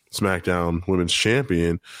becoming SmackDown Women's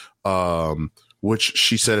Champion, which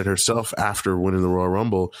she said it herself after winning the Royal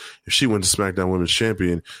Rumble. If she went to SmackDown Women's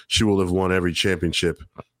Champion, she will have won every championship.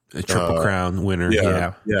 A Triple Crown winner.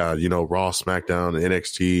 Yeah. Raw, SmackDown,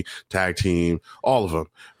 NXT, Tag Team, all of them.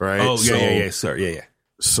 Right. Oh, yeah. Sorry. Yeah.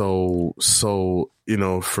 So,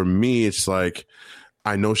 for me, it's like,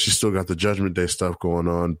 I know she's still got the Judgment Day stuff going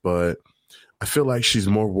on, but I feel like she's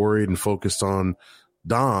more worried and focused on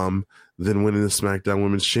Dom than winning the SmackDown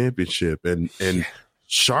Women's Championship. And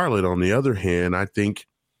Charlotte, on the other hand, I think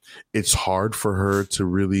it's hard for her to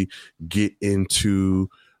really get into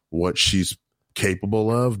what she's capable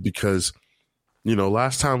of because,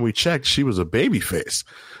 last time we checked, she was a babyface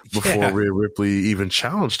before Rhea Ripley even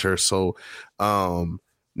challenged her. So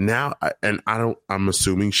now, I'm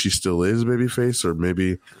assuming she still is a babyface, or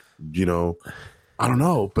maybe, I don't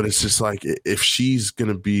know. But it's just like, if she's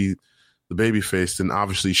going to be the babyface, then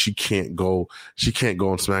obviously she can't go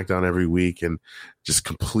on SmackDown every week and just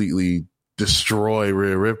completely destroy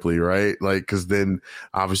Rhea Ripley, right? Like, because then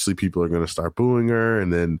obviously people are going to start booing her,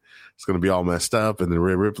 and then it's going to be all messed up. And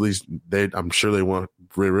then I'm sure they want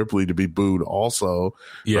Rhea Ripley to be booed also,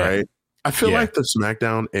 right? I feel like the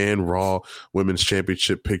SmackDown and Raw Women's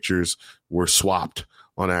Championship pictures were swapped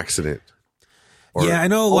on accident. I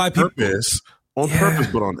know a lot of people on purpose,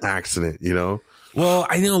 but on accident, Well,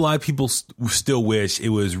 I know a lot of people still wish it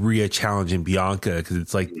was Rhea challenging Bianca, because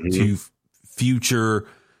it's like two future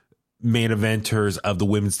main eventers of the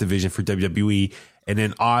women's division for WWE. And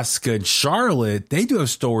then Asuka and Charlotte, they do have a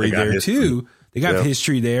story there too. They got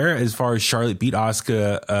history there as far as Charlotte beat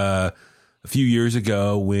Asuka a few years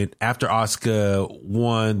ago after Asuka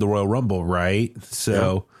won the Royal Rumble, right?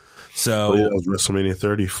 So it was WrestleMania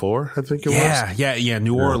 34, I think it was. Yeah,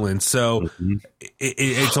 New Orleans. So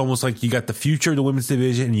it's almost like you got the future of the women's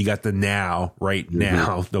division and you got the now,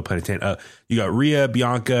 now, no pun intended. You got Rhea,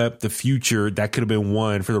 Bianca, the future, that could have been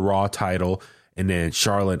one for the Raw title, and then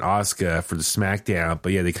Charlotte and Asuka for the SmackDown.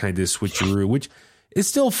 But yeah, they kind of did switcheroo, which is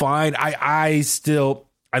still fine. I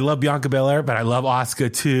love Bianca Belair, but I love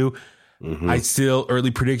Asuka too. I still,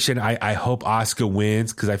 early prediction, I hope Asuka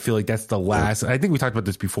wins, because I feel like that's the last, I think we talked about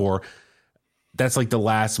this before, that's like the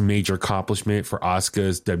last major accomplishment for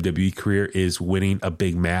Asuka's WWE career, is winning a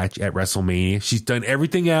big match at WrestleMania. She's done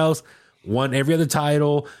everything else, won every other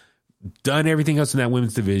title, done everything else in that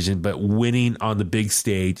women's division, but winning on the big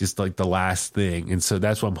stage is like the last thing. And so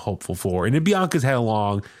that's what I'm hopeful for. And then Bianca's had a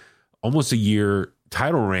long, almost a year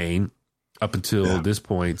title reign up until this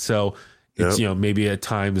point. So it's, maybe a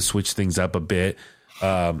time to switch things up a bit.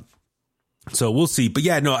 So we'll see. But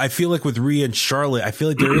I feel like with Rhea and Charlotte, I feel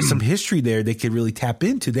like there is some history there they could really tap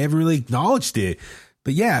into. They haven't really acknowledged it.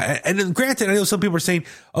 But and then granted, I know some people are saying,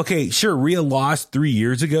 okay, sure, Rhea lost 3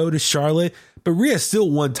 years ago to Charlotte, but Rhea still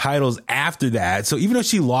won titles after that. So even though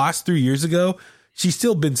she lost 3 years ago, she's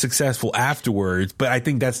still been successful afterwards. But I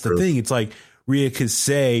think that's the thing. It's like Rhea could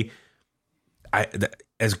say,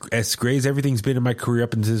 as great as everything's been in my career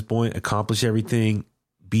up until this point, accomplish everything,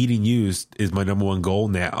 beating you is my number one goal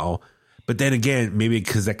now. But then again, maybe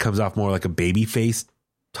because that comes off more like a babyface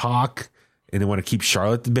talk, and they want to keep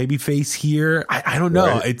Charlotte the babyface here. I don't know.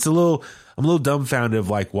 Right. I'm a little dumbfounded of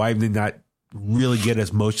like, why did they not really get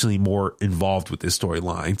us emotionally more involved with this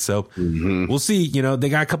storyline? So we'll see. You know, they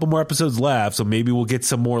got a couple more episodes left, so maybe we'll get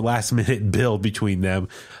some more last minute build between them.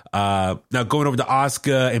 Now going over to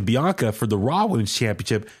Asuka and Bianca for the Raw Women's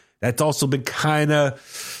Championship, that's also been kind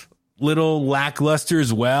of little lackluster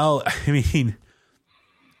as well. I mean,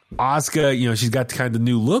 Asuka, you know, she's got kind of the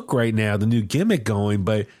new look right now, the new gimmick going,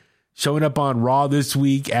 but showing up on Raw this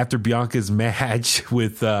week after Bianca's match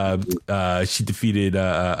with she defeated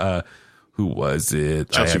who was it?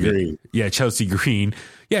 Chelsea Green. Yeah, Chelsea Green.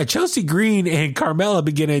 Yeah, Chelsea Green and Carmella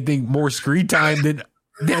begin, I think, more screen time than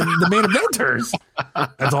the main eventers.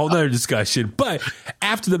 That's a whole nother discussion. But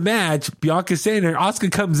after the match, Bianca's saying her,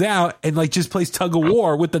 Asuka comes out and like just plays tug of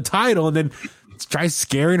war with the title and then tries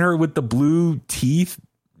scaring her with the blue teeth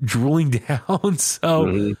drooling down.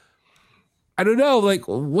 So I don't know, like,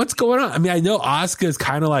 what's going on? I mean, I know Asuka is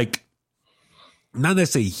kind of like, not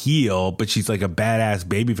necessarily heel, but she's like a badass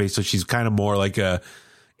babyface, so she's kind of more like a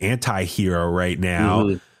anti-hero right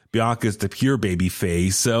now. Bianca's the pure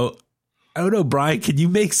babyface. So I don't know, Brian, can you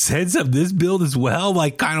make sense of this build as well?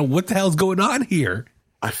 Like, kind of what the hell's going on here?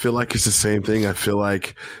 I feel like it's the same thing. I feel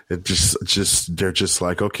like it just they're just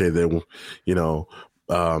like, okay, they, you know,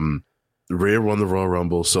 Rhea won the Royal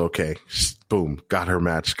Rumble, so okay, boom, got her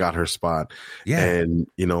match, got her spot. Yeah. And,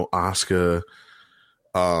 you know, Asuka,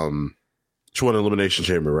 she won Elimination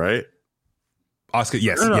Chamber, right? Asuka,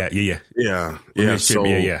 yes. Yeah.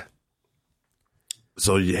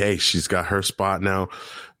 So, hey, she's got her spot now.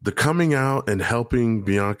 The coming out and helping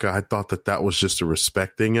Bianca, I thought that was just a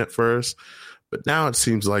respect thing at first. But now it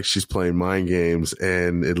seems like she's playing mind games,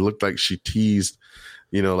 and it looked like she teased,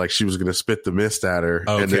 you know, like she was going to spit the mist at her.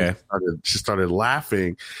 Okay. And then she started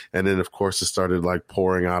laughing. And then, of course, it started like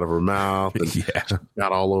pouring out of her mouth and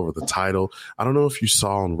got all over the title. I don't know if you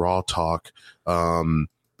saw on Raw Talk,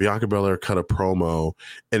 Bianca Belair cut a promo,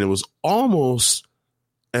 and it was almost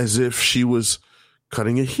as if she was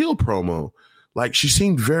cutting a heel promo. Like, she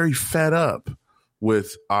seemed very fed up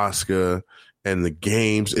with Asuka and the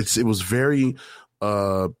games. It was very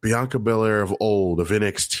Bianca Belair of old, of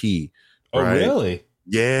NXT. Right? Oh, really?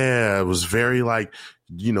 Yeah, it was very like,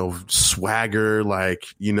 you know, swagger, like,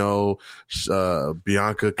 you know,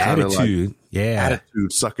 Bianca kind of like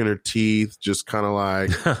attitude, sucking her teeth, just kind of like,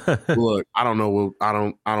 look, I don't know, I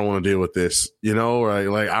don't want to deal with this, you know, right?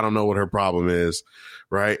 Like, I don't know what her problem is,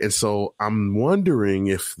 right? And so I'm wondering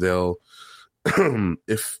if they'll,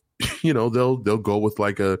 if, you know, they'll go with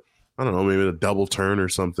like a, I don't know, maybe a double turn or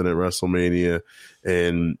something at WrestleMania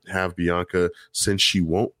and have Bianca, since she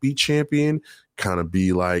won't be champion, kind of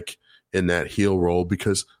be like in that heel role,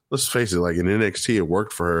 because let's face it, like in NXT, it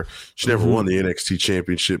worked for her. She never won the NXT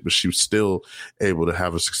championship, but she was still able to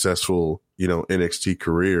have a successful, you know, NXT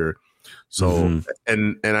career. So,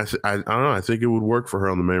 and I don't know, I think it would work for her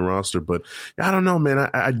on the main roster, but I don't know, man.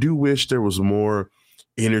 I do wish there was more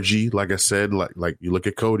energy. Like I said, like you look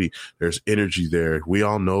at Cody, there's energy there. We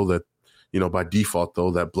all know that, you know, by default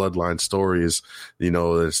though, that bloodline story is, you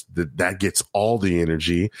know, that gets all the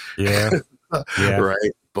energy. Yeah.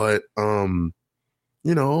 Right. But, you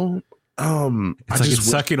know, it's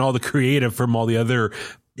sucking all the creative from all the other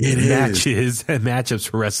matches and matchups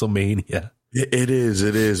for WrestleMania. It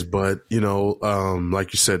is. But, you know,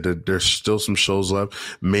 like you said, there's still some shows left.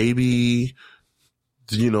 Maybe,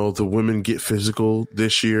 you know, the women get physical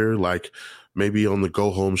this year. Like maybe on the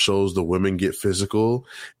go home shows, the women get physical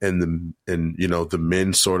and you know, the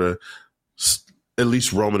men sort of, at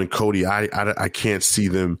least Roman and Cody, I can't see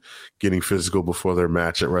them getting physical before their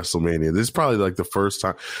match at WrestleMania. This is probably like the first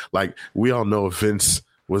time. Like, we all know if Vince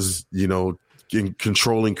was, you know,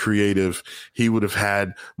 controlling creative, he would have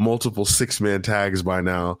had multiple 6-man tags by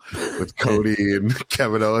now with Cody and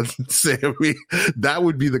Kevin Owens and Sammy. That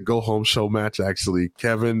would be the go home show match, actually.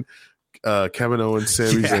 Kevin Owens,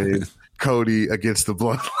 Sami Zayn, Cody against the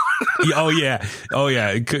Bloodline. Oh yeah.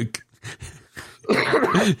 It could.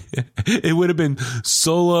 It would have been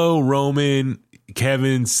Solo, Roman,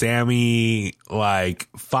 Kevin, Sammy, like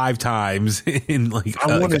 5 times in like.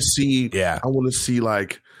 I want to see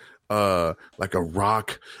like a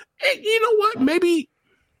Rock. And you know what?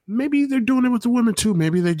 Maybe they're doing it with the women too.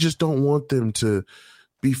 Maybe they just don't want them to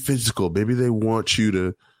be physical. Maybe they want you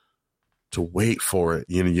to wait for it.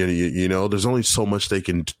 You know, there's only so much they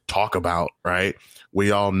can talk about, right?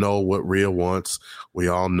 We all know what Rhea wants. We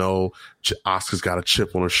all know Asuka's got a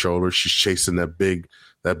chip on her shoulder. She's chasing that big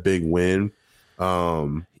win.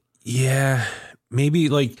 Yeah, maybe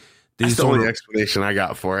like that's the only explanation I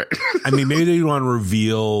got for it. I mean, maybe they want to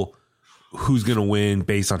reveal who's going to win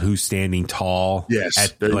based on who's standing tall. Yes,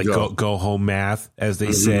 at like go home math, as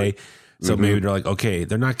they say. So maybe they're like, okay,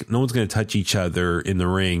 no one's going to touch each other in the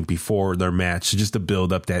ring before their match, so just to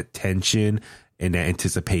build up that tension and that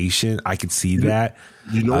anticipation. I could see that.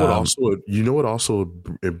 You know what also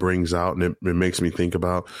it brings out, and it makes me think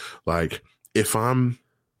about, like, if I'm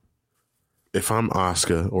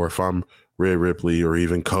Asuka, or if I'm Rhea Ripley, or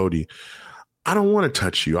even Cody, I don't want to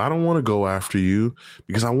touch you. I don't want to go after you,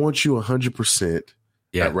 because I want you 100% at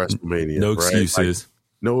WrestleMania. No right? excuses. Like,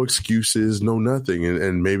 no excuses, no nothing.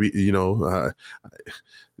 And maybe, then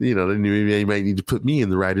maybe they might need to put me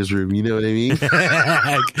in the writer's room. You know what I mean?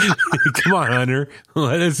 Come on, Hunter.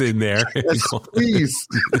 Let us in there. Yes, please.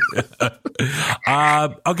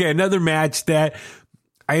 Okay, another match that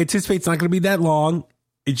I anticipate it's not going to be that long.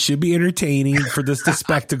 It should be entertaining for the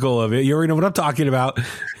spectacle of it. You already know what I'm talking about.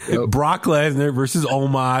 Yep. Brock Lesnar versus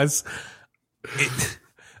Omos.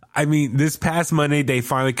 I mean, this past Monday, they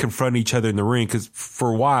finally confront each other in the ring, because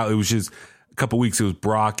for a while, it was just a couple weeks, it was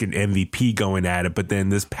Brock and MVP going at it. But then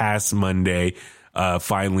this past Monday,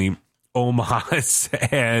 finally,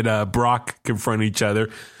 Omos and Brock confront each other.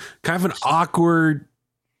 Kind of an awkward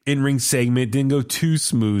in-ring segment. Didn't go too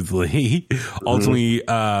smoothly. Ultimately,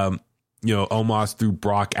 Omos threw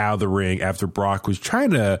Brock out of the ring after Brock was trying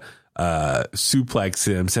to suplex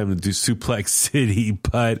him, send him to do Suplex City,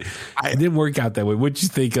 but it didn't work out that way. What'd you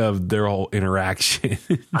think of their whole interaction?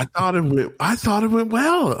 I thought it went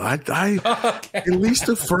well. Okay. At least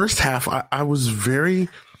the first half, I was very,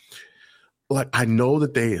 like, I know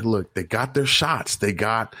that they got their shots. They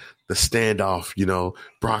got the standoff,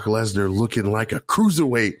 Brock Lesnar looking like a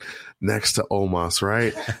cruiserweight next to Omos,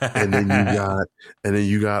 right? And then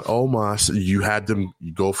you got Omos. You had them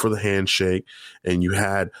go for the handshake, and you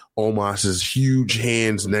had Omos's huge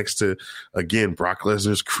hands next to, again, Brock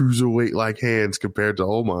Lesnar's cruiserweight like hands compared to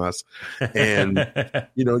Omos. And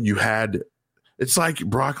you had, it's like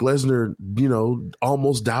Brock Lesnar,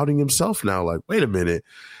 almost doubting himself now. Like, wait a minute,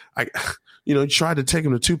 he tried to take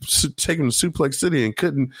him to Suplex City and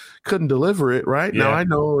couldn't deliver it. Right. Yeah. Now I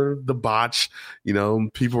know the botch.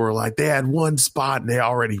 People were like, they had one spot and they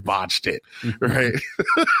already botched it. Right.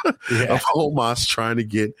 Of Omos trying to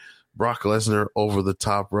get Brock Lesnar over the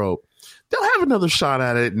top rope. They'll have another shot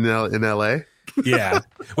at it in LA. Yeah.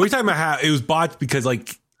 We're talking about how it was botched because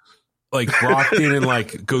like Brock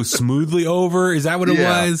didn't go smoothly over. Is that what it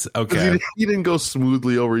was? Okay. He didn't go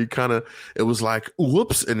smoothly over. It was like,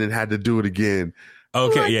 whoops, and then had to do it again.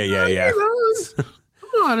 Okay. Like, yeah.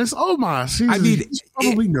 Come on, it's Omos. He's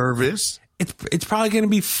probably nervous. It's probably going to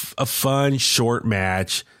be a fun, short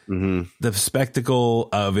match. Mm-hmm. The spectacle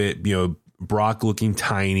of it, Brock looking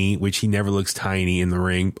tiny, which he never looks tiny in the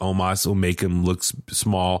ring. Omos will make him look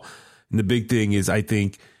small. And the big thing is, I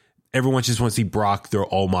think, everyone just wants to see Brock throw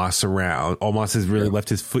Omos around. Omos has really left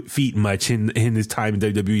his feet much in his time in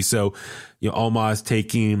WWE. So, Omos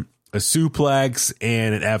taking a suplex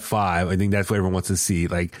and an F5. I think that's what everyone wants to see.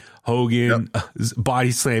 Like Hogan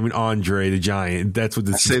body slamming Andre the Giant. That's what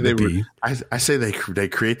this is going to be. I say they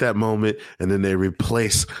create that moment, and then they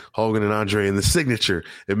replace Hogan and Andre in the signature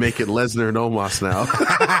and make it Lesnar and Omos now.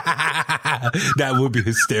 That would be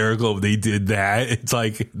hysterical if they did that. It's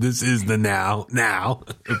like, this is the now.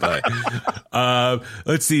 But,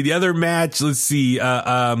 let's see the other match. Let's see.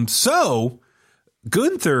 So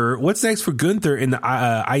Gunther, what's next for Gunther in the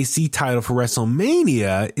IC title for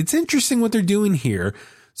WrestleMania? It's interesting what they're doing here.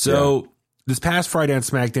 So this past Friday on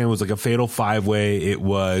SmackDown was like a fatal 5-way. It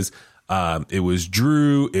was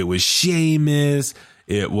Drew. It was Sheamus.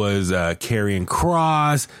 It was Karrion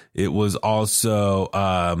Kross. It was also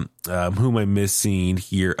who am I missing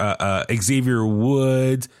here? Xavier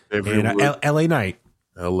Woods and LA Knight.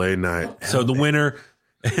 LA Knight. So the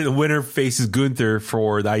winner faces Gunther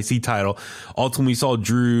for the IC title. Ultimately, we saw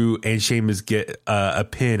Drew and Sheamus get a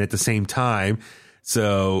pin at the same time.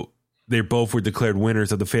 So they both were declared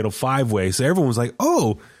winners of the fatal 5-way. So everyone was like,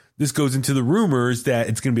 oh, this goes into the rumors that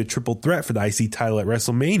it's going to be a triple threat for the IC title at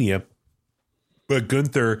WrestleMania. But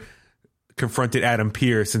Gunther confronted Adam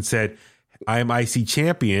Pearce and said, I am IC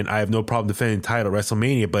champion. I have no problem defending the title at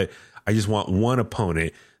WrestleMania, but I just want one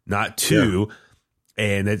opponent, not two. Yeah.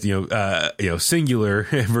 And that's, singular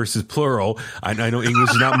versus plural. I know English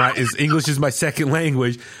is not English is my second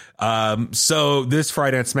language. So this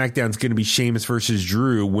Friday on SmackDown is going to be Sheamus versus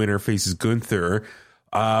Drew. Winner faces Gunther.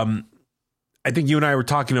 I think you and I were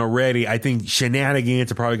talking already. I think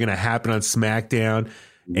shenanigans are probably going to happen on SmackDown,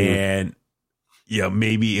 and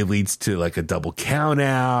maybe it leads to like a double count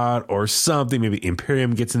out or something. Maybe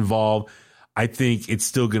Imperium gets involved. I think it's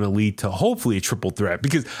still going to lead to hopefully a triple threat,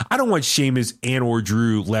 because I don't want Sheamus and or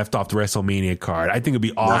Drew left off the WrestleMania card. I think it'd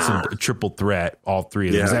be awesome, a triple threat, all three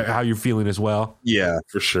of them. Is that how you're feeling as well? Yeah,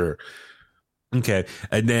 for sure. Okay.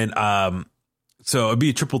 And then, so it'd be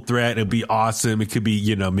a triple threat. It'd be awesome. It could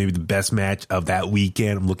be, maybe the best match of that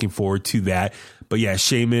weekend. I'm looking forward to that. But yeah,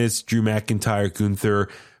 Sheamus, Drew McIntyre, Gunther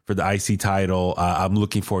for the IC title. I'm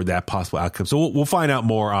looking forward to that possible outcome. So we'll find out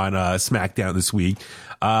more on SmackDown this week.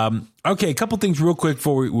 Okay, a couple things real quick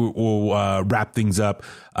before we'll wrap things up.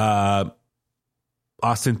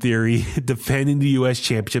 Austin Theory defending the U.S.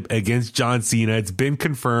 Championship against John Cena. It's been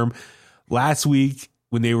confirmed. Last week,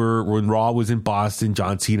 when Raw was in Boston,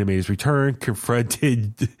 John Cena made his return,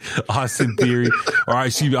 confronted Austin Theory,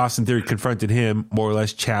 Austin Theory confronted him, more or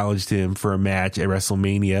less challenged him for a match at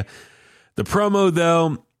WrestleMania. The promo,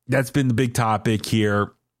 though, that's been the big topic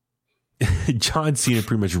here. John Cena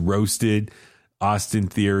pretty much roasted Austin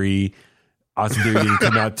Theory. Austin Theory didn't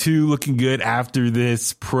come out too looking good after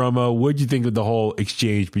this promo. What did you think of the whole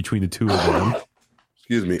exchange between the two of them?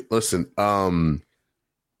 Excuse me. Listen, oh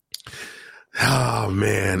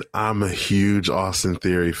man, I'm a huge Austin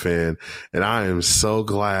Theory fan, and I am so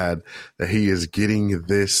glad that he is getting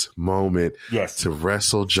this moment to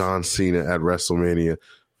wrestle John Cena at WrestleMania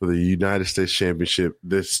for the United States Championship.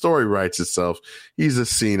 The story writes itself. He's a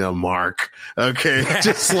Cena mark, okay?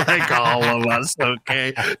 Just like all of us,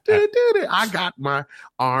 okay? I got my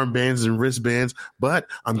armbands and wristbands, but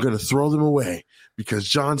I'm going to throw them away because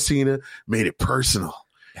John Cena made it personal.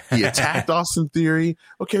 He attacked Austin Theory.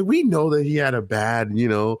 Okay, we know that he had a bad,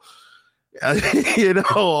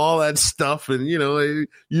 all that stuff, and you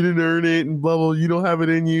didn't earn it, and blah blah. You don't have it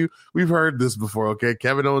in you. We've heard this before. Okay,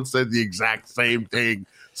 Kevin Owens said the exact same thing.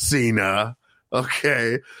 Cena.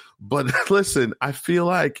 Okay, but listen, I feel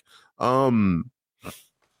like John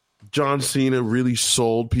Cena really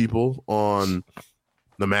sold people on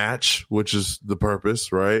the match, which is the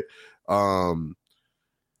purpose, right?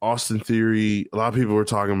 Austin Theory, a lot of people were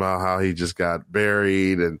talking about how he just got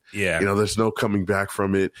buried and, there's no coming back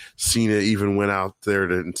from it. Cena even went out there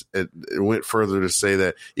went further to say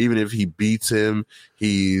that even if he beats him,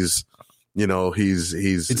 it's a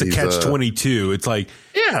catch-22. It's like,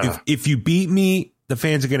 if you beat me, the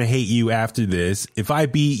fans are going to hate you after this. If I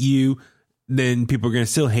beat you, then people are going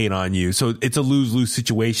to still hate on you. So it's a lose-lose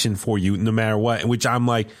situation for you no matter what, which I'm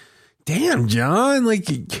like, damn, John, like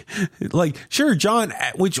sure, John,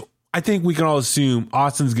 which I think we can all assume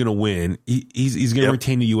Austin's going to win. He's going to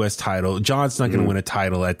retain the U.S. title. John's not going to win a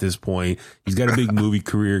title at this point. He's got a big movie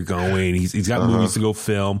career going. He's got movies to go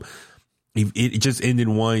film. It just ended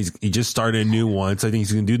one. He just started a new one. So I think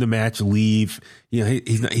he's going to do the match, leave.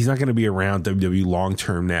 He's not going to be around WWE long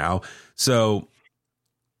term now. So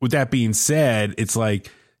with that being said, it's like,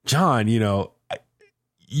 John,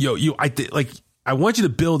 I want you to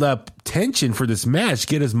build up tension for this match,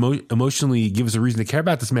 get us emotionally, give us a reason to care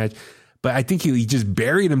about this match. But I think he just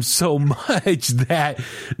buried him so much that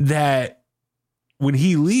when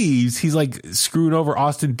he leaves, he's like screwing over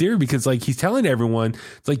Austin Theory, because like he's telling everyone,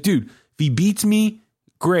 it's like, dude, if he beats me,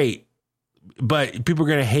 great. But people are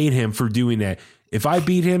going to hate him for doing that. If I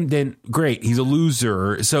beat him, then great. He's a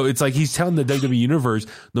loser. So it's like he's telling the WWE universe,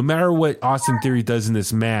 no matter what Austin Theory does in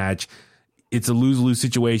this match, it's a lose-lose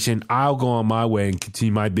situation. I'll go on my way and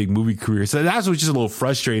continue my big movie career. So that's what's just a little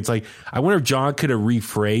frustrating. It's like, I wonder if John could have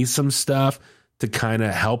rephrased some stuff to kind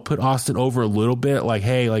of help put Austin over a little bit. Like,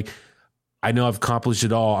 hey, like, I know I've accomplished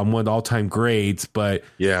it all. I'm one of the all-time greats, but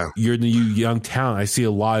you're the young talent. I see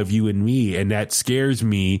a lot of you in me, and that scares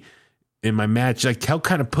me in my match. Like, help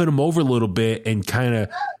kind of put him over a little bit and kind of,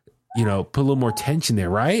 put a little more tension there,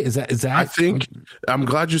 right? Is that? I think I'm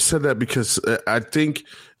glad you said that, because I think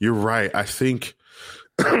you're right. I think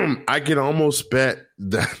I can almost bet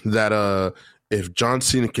that if John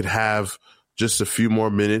Cena could have just a few more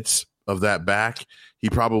minutes of that back, he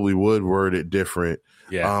probably would word it different.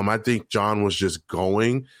 Yeah. I think John was just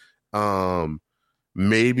going.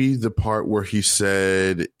 Maybe the part where he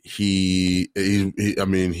said he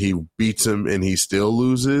beats him and he still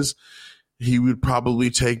loses, he would probably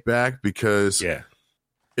take back, because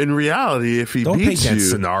in reality, if he beats you,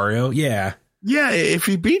 scenario, if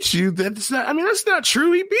he beats you, that's not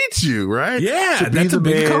true. He beats you, right? Yeah, that's a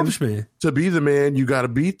big accomplishment. To be the man, you got to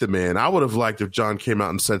beat the man. I would have liked if John came out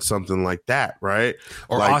and said something like that, right?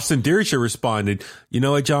 Or like, Austin Theory should have responded, you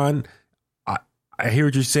know what, John? I hear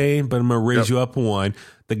what you're saying, but I'm going to raise you up one.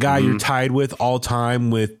 The guy you're tied with all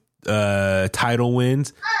time with title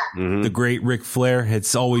wins. The great Ric Flair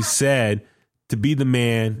has always said, to be the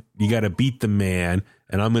man, you got to beat the man,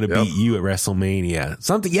 and I'm going to beat you at WrestleMania.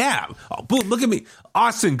 Something, yeah. Oh, boom, look at me.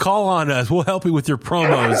 Austin, call on us. We'll help you with your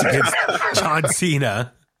promos against John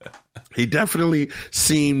Cena. He definitely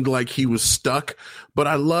seemed like he was stuck, but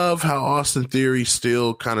I love how Austin Theory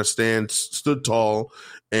still kind of stood tall.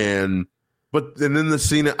 And then the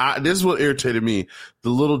Cena, this is what irritated me. The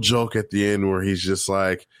little joke at the end where he's just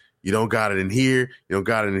like, you don't got it in here. You don't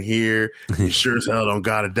got it in here. You sure as hell don't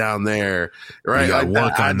got it down there. Right. You gotta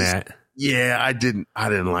work on that. Yeah, I didn't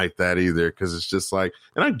like that either, because it's just like,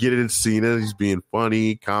 and I get it, it's Cena, he's being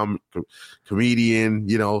funny, comedian,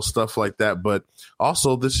 stuff like that. But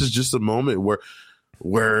also, this is just a moment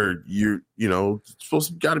where you're, supposed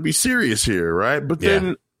to got to be serious here, right? But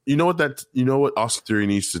then you know what Austin Theory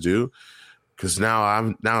needs to do, because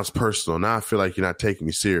now it's personal. Now I feel like you're not taking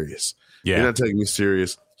me serious. Yeah, you're not taking me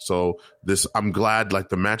serious. So I'm glad, like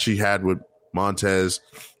the match he had with Dawkins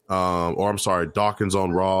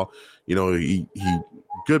on Raw. He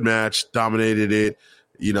good match, dominated it.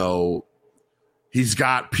 He's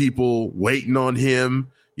got people waiting on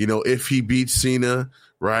him, if he beats Cena,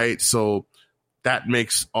 right? So that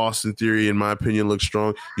makes Austin Theory, in my opinion, look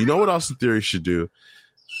strong. You know what Austin Theory should do?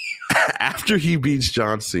 After he beats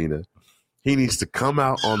John Cena, he needs to come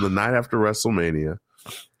out on the night after WrestleMania,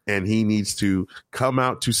 and he needs to come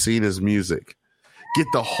out to Cena's music. Get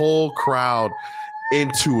the whole crowd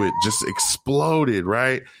into it, just exploded,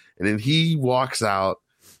 right? And then he walks out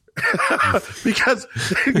because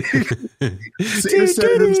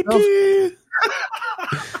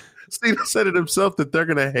Cena said it himself that they're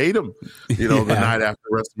going to hate him, the night after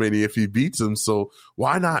WrestleMania if he beats them. So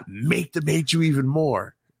why not make them hate you even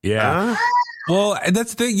more? Yeah. Huh? Well,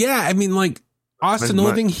 that's the thing. Yeah. I mean, like Austin, the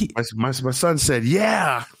only thing my son said,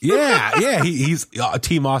 yeah. He's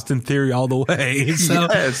Team Austin Theory all the way. So,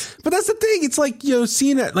 yes. But that's the thing. It's like,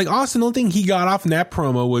 Cena, like Austin, the only thing he got off in that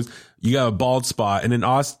promo was you got a bald spot. And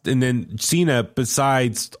then Cena,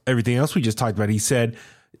 besides everything else we just talked about, he said,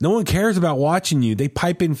 no one cares about watching you. They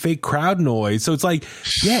pipe in fake crowd noise. So it's like,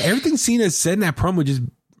 everything Cena said in that promo just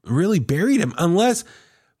really buried him, unless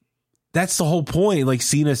that's the whole point. Like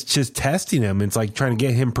Cena's just testing him. It's like trying to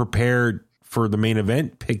get him prepared for the main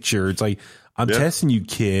event picture. It's like, I'm testing you,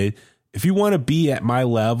 kid. If you want to be at my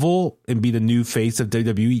level and be the new face of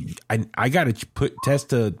WWE, I got to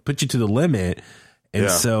put you to the limit.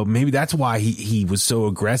 And so maybe that's why he was so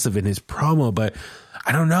aggressive in his promo. But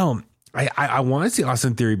I don't know. I want to see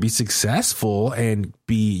Austin Theory be successful and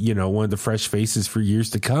be, one of the fresh faces for years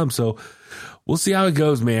to come. So we'll see how it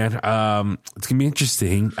goes, man. It's gonna be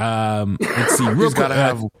interesting. Let's see.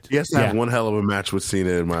 He has to have one hell of a match with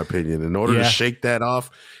Cena, in my opinion. In order to shake that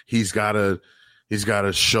off, he's gotta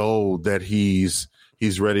show that he's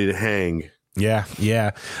ready to hang. Yeah.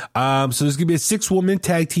 So there's gonna be a 6-woman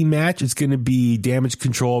tag team match. It's gonna be Damage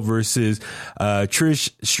Control versus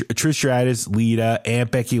Trish Stratus, Lita,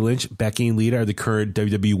 and Becky Lynch. Becky and Lita are the current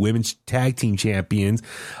WWE Women's Tag Team Champions.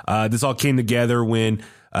 This all came together when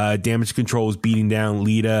Damage Control was beating down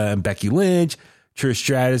Lita and Becky Lynch. Trish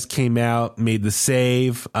Stratus came out, made the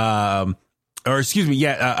save. For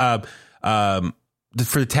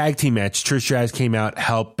the tag team match, Trish Stratus came out,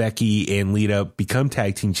 helped Becky and Lita become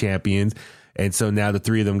tag team champions. And so now the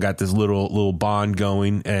three of them got this little bond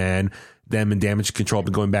going, and them and Damage Control have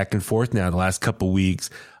been going back and forth now the last couple of weeks.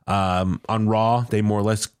 On Raw, they more or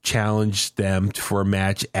less challenged them for a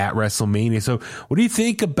match at WrestleMania. So what do you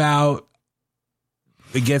think about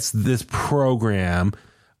against this program?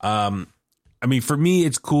 I mean, for me,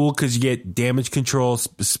 it's cool because you get Damage Control,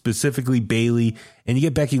 specifically Bayley, and you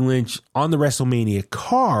get Becky Lynch on the WrestleMania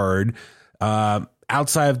card,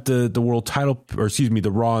 outside of the world title, or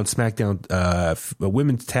the Raw and SmackDown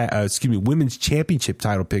women's championship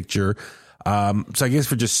title picture. So I guess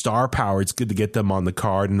for just star power, it's good to get them on the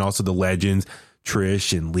card, and also the legends,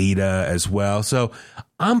 Trish and Lita as well. So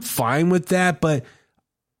I'm fine with that, but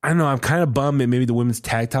I don't know. I'm kind of bummed that maybe the women's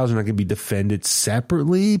tag titles are not going to be defended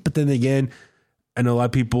separately. But then again, I know a lot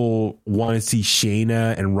of people want to see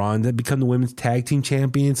Shayna and Ronda become the women's tag team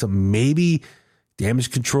champions. So maybe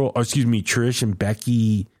Trish and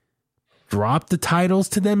Becky drop the titles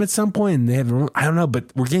to them at some point, and they haven't. I don't know, but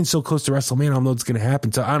we're getting so close to WrestleMania. I don't know what's going to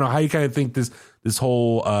happen. So I don't know how you kind of think this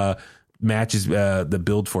whole match is the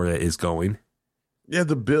build for that is going. Yeah,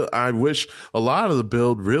 the build. I wish a lot of the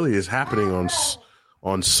build really is happening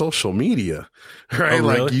on social media, right? Oh,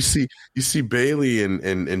 really? Like you see Bayley and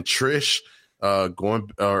Trish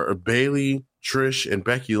Bayley Trish and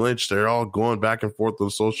Becky Lynch, they're all going back and forth on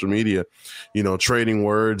social media, trading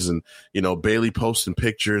words, and, Bailey posting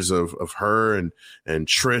pictures of her and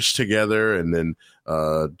Trish together, and then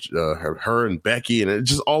her and Becky, and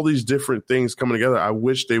it's just all these different things coming together. I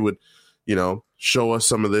wish they would, show us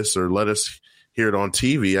some of this or let us hear it on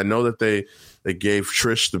TV. I know that they gave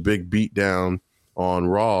Trish the big beat down on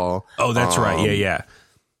Raw. Oh, that's right. Yeah.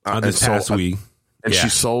 On this past week. And she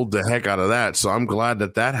sold the heck out of that. So I'm glad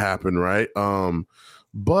that happened, right?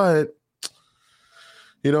 But,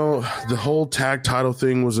 the whole tag title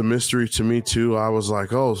thing was a mystery to me, too. I was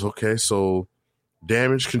like, oh, okay, so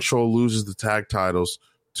Damage Control loses the tag titles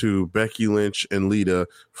to Becky Lynch and Lita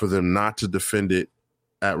for them not to defend it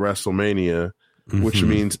at WrestleMania, which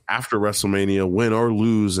means after WrestleMania, win or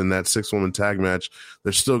lose in that 6-woman tag match,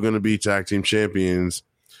 they're still going to be tag team champions,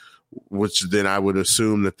 which then I would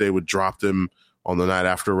assume that they would drop them on the night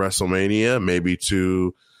after WrestleMania, maybe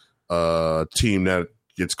to a team that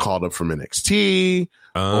gets called up from NXT,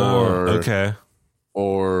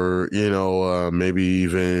 or maybe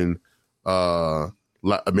even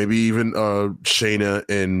Shayna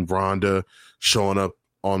and Ronda showing up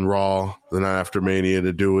on Raw the night after Mania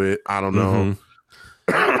to do it. I don't know.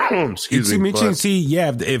 Excuse me.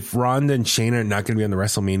 If Ronda and Shayna are not going to be on the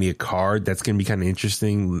WrestleMania card, that's going to be kind of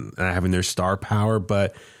interesting, having their star power.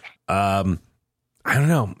 But I don't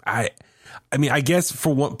know. I mean, I guess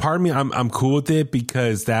for one part of me, I'm cool with it,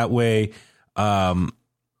 because that way,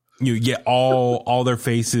 you get all their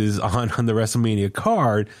faces on the WrestleMania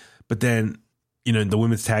card, but then, the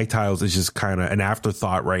women's tag titles is just kind of an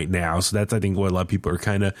afterthought right now. So that's, I think, what a lot of people are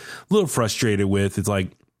kind of a little frustrated with. It's like,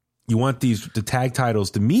 you want the tag titles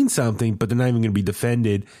to mean something, but they're not even going to be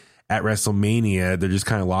defended at WrestleMania. They're just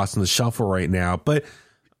kind of lost in the shuffle right now. But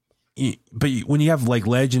when you have like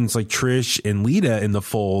legends like Trish and Lita in the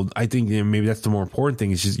fold, I think maybe that's the more important thing,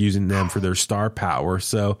 is just using them for their star power.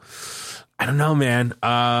 So I don't know, man.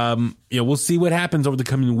 We'll see what happens over the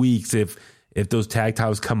coming weeks, if those tag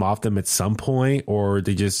titles come off them at some point, or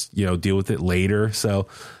they just, deal with it later. So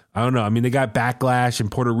I don't know. I mean, they got Backlash in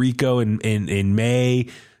Puerto Rico in May.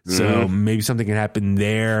 So maybe something can happen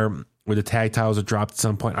there where the tag titles are dropped at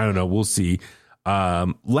some point. I don't know. We'll see.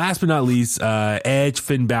 Last but not least, Edge,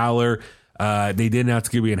 Finn Balor, they did announce it's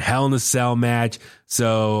going to be a Hell in a Cell match.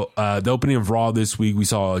 So the opening of Raw this week, we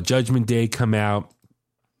saw Judgment Day come out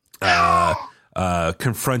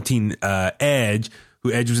confronting Edge,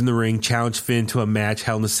 who Edge was in the ring, challenged Finn to a match,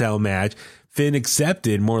 Hell in a Cell match. Finn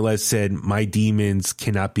accepted, more or less said, my demons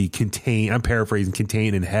cannot be contained. I'm paraphrasing,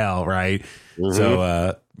 contained in hell, right?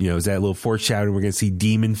 So, is that a little foreshadowing? We're going to see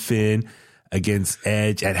Demon Finn against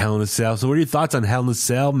Edge at Hell in a Cell. So what are your thoughts on Hell in a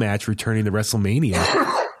Cell match returning to WrestleMania?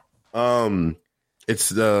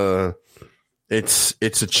 It's a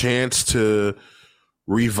chance to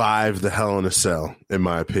revive the Hell in a Cell, in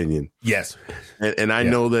my opinion. Yes. And I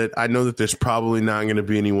know that there's probably not going to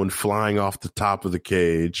be anyone flying off the top of the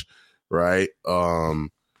cage, right?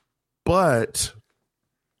 But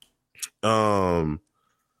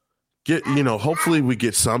hopefully we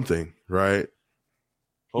get something, right?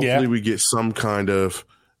 Hopefully we get some kind of,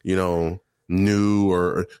 new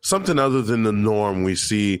or something other than the norm. We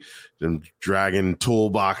see them dragging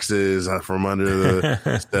toolboxes from under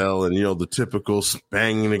the cell, and, the typical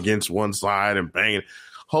banging against one side and banging.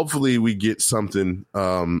 Hopefully we get something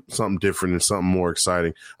different and something more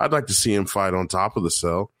exciting. I'd like to see him fight on top of the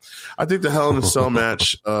cell. I think the Hell in a Cell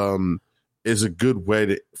match is a good way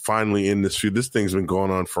to finally end this feud. This thing's been going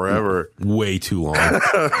on forever. Way too long.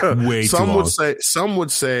 Way too long. Some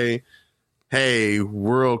would say, hey,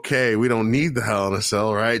 we're okay. We don't need the Hell in a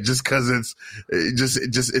Cell, right? Just because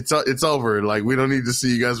it's over. Like, we don't need to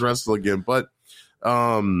see you guys wrestle again. But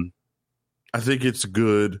I think it's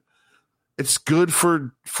good. It's good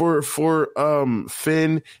for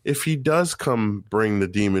Finn, if he does come bring the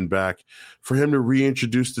Demon back, for him to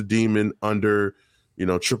reintroduce the Demon under,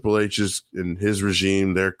 Triple H's and his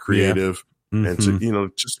regime. They're creative, and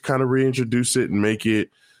to just kind of reintroduce it and make it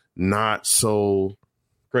not so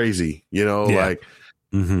crazy, like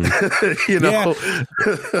Well,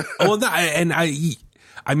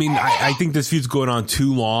 I think this feud's going on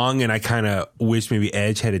too long, and I kind of wish maybe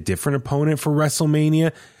Edge had a different opponent for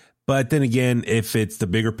WrestleMania. But then again, if it's the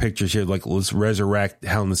bigger picture here, like, let's resurrect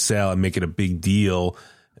Hell in a Cell and make it a big deal.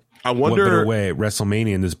 I wonder, what better way at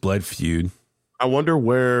WrestleMania in this blood feud? I wonder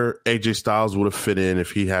where AJ Styles would have fit in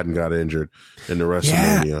if he hadn't got injured in the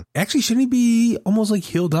WrestleMania. Yeah. Actually, shouldn't he be almost like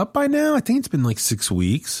healed up by now? I think it's been like 6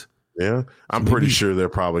 weeks. Yeah, I'm pretty sure they're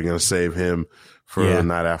probably going to save him for the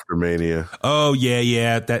night after Mania. Oh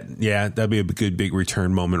that'd be a good big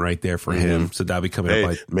return moment right there for him. So that'll be coming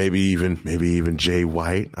up. Maybe even Jay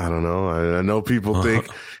White. I don't know. I know people think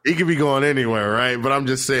he could be going anywhere, right? But I'm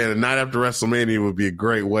just saying, the night after WrestleMania would be a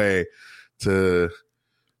great way to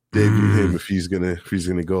debut him if he's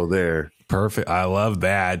gonna go there. Perfect. I love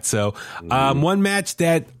that. So, one match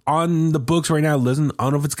that on the books right now, listen, I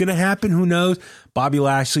don't know if it's going to happen. Who knows? Bobby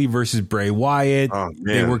Lashley versus Bray Wyatt. Oh,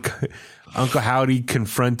 man. Uncle Howdy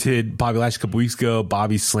confronted Bobby Lashley a couple weeks ago.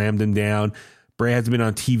 Bobby slammed him down. Bray hasn't been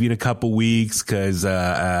on TV in a couple weeks because,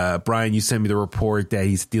 Brian, you sent me the report that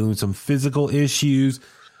he's dealing with some physical issues.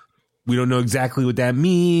 We don't know exactly what that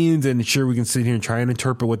means. And sure, we can sit here and try and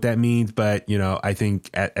interpret what that means. But, I think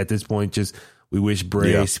at this point, we wish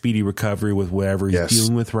Bray a speedy recovery with whatever he's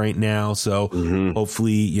dealing with right now. So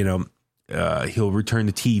hopefully, he'll return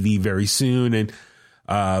to TV very soon. And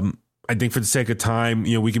I think for the sake of time,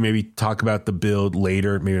 we can maybe talk about the build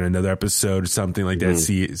later, maybe in another episode or something like that.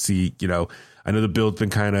 See, I know the build's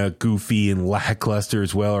been kind of goofy and lackluster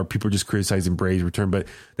as well, or people are just criticizing Bray's return, but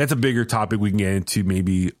that's a bigger topic we can get into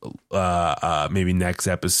maybe next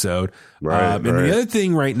episode. Right. And the other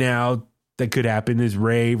thing right now that could happen is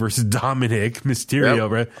Ray versus Dominic Mysterio,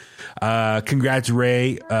 right? Congrats,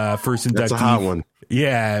 Ray. First inductee. That's a hot one.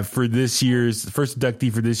 Yeah, for this year's first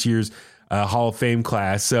inductee for this year's Hall of Fame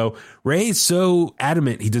class. So Ray is so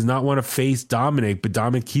adamant he does not want to face Dominic, but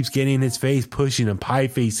Dominic keeps getting in his face, pushing him, pie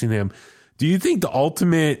facing him. Do you think the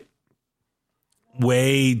ultimate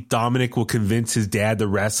way Dominic will convince his dad to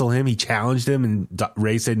wrestle him? He challenged him, and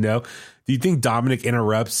Ray said no. Do you think Dominic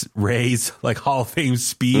interrupts Ray's Hall of Fame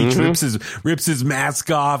speech, rips his mask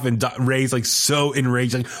off, and Ray's so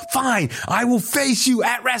enraged, fine, I will face you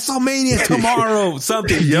at WrestleMania tomorrow.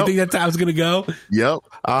 Something. Do you think that's how it's gonna go? Yep.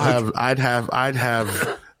 I'd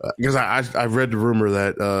have because I read the rumor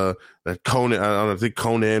that Conan, I think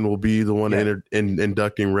Conan will be the one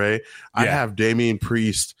inducting Ray. I'd have Damian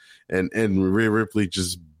Priest and Rhea Ripley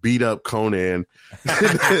just beat up Conan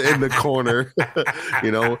in the corner,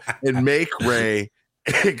 and make Ray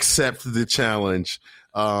accept the challenge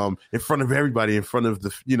in front of everybody, in front of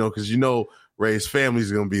the, because Ray's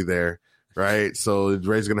family's going to be there, right? So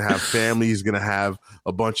Ray's going to have family. He's going to have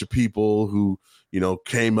a bunch of people who,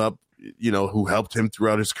 came up, who helped him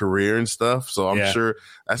throughout his career and stuff. So I'm sure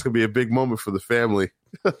that's going to be a big moment for the family.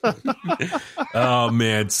 Oh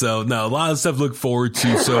man. So no, a lot of stuff to look forward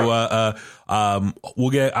to. So, I'm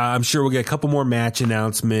sure we'll get a couple more match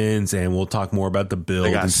announcements and we'll talk more about the build.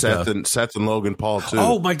 They got and Seth stuff. and Logan Paul too.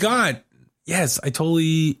 Oh my God. Yes, I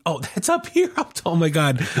totally. Oh, that's up here. Oh my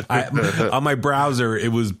God! On my browser,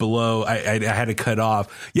 it was below. I had to cut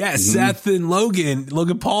off. Yeah, Seth and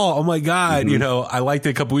Logan Paul. Oh my God! I liked it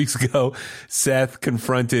a couple weeks ago. Seth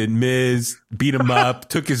confronted Miz, beat him up,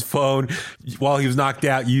 took his phone while he was knocked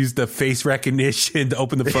out, used the face recognition to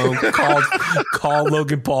open the phone, called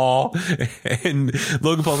Logan Paul, and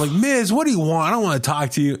Logan Paul's like, Miz, what do you want? I don't want to talk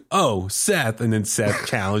to you. Oh, Seth, and then Seth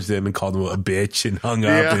challenged him and called him a bitch and hung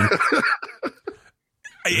up. And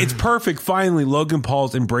it's perfect. Finally, Logan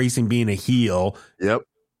Paul's embracing being a heel. Yep.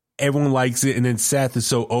 Everyone likes it. And then Seth is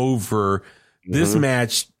so over. This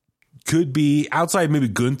match could be, outside maybe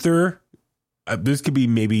Gunther, this could be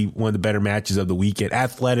maybe one of the better matches of the weekend.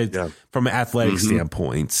 From an athletic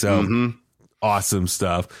standpoint. So awesome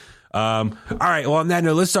stuff. All right. Well, on that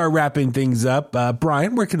note, let's start wrapping things up.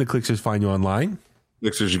 Brian, where can the Kliqsters find you online?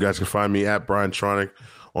 Kliqsters, you guys can find me at Brian Tronic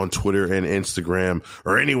on Twitter and Instagram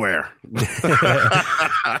or anywhere.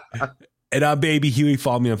 And I'm Baby Huey.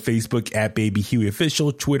 Follow me on Facebook at Baby Huey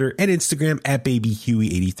Official, Twitter and Instagram at Baby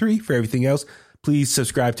Huey83. For everything else, please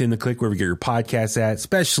subscribe to In the Kliq wherever you get your podcasts at,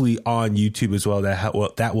 especially on YouTube as well.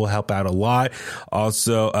 That will help out a lot.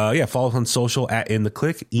 Also, follow us on social at In the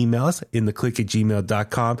Kliq. Email us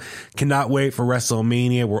inthekliq@gmail.com. Cannot wait for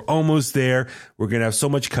WrestleMania. We're almost there. We're going to have so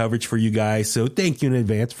much coverage for you guys. So thank you in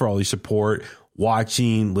advance for all your support,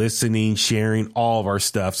 watching, listening, sharing, all of our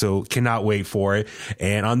stuff. So cannot wait for it.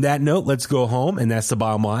 And on that note, let's go home. And that's the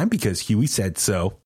bottom line because Huey said so.